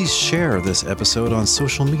podcast, please share this episode on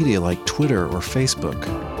social media like Twitter or Facebook,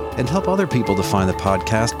 and help other people to find the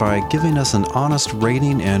podcast by giving us an honest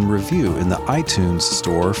rating and review in the iTunes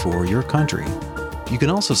store for your country. You can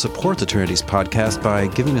also support the Trinities podcast by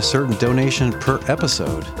giving a certain donation per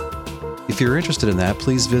episode. If you're interested in that,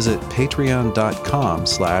 please visit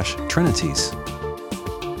patreon.com/Trinities.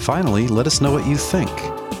 Finally, let us know what you think.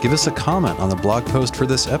 Give us a comment on the blog post for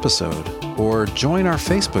this episode, or join our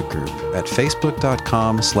Facebook group at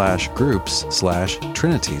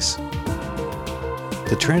facebook.com/groups/Trinities.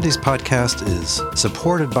 The Trinities podcast is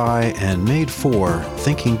supported by and made for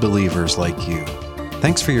thinking believers like you.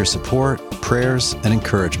 Thanks for your support, prayers, and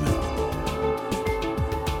encouragement.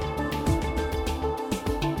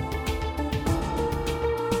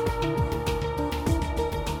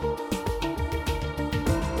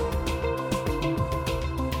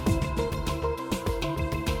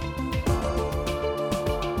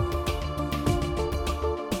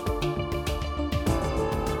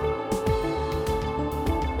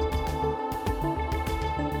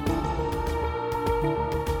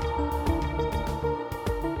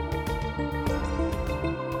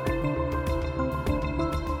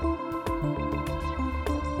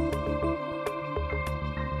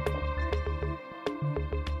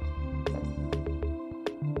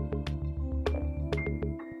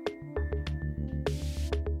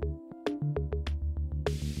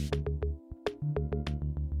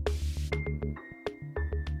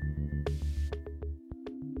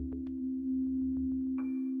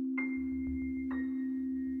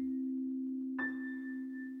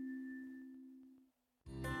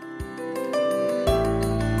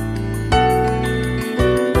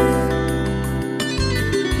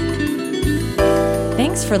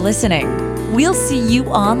 Thanks for listening. We'll see you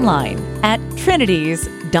online at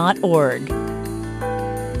trinities.org.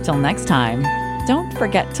 Till next time, don't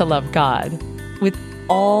forget to love God with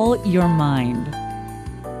all your mind.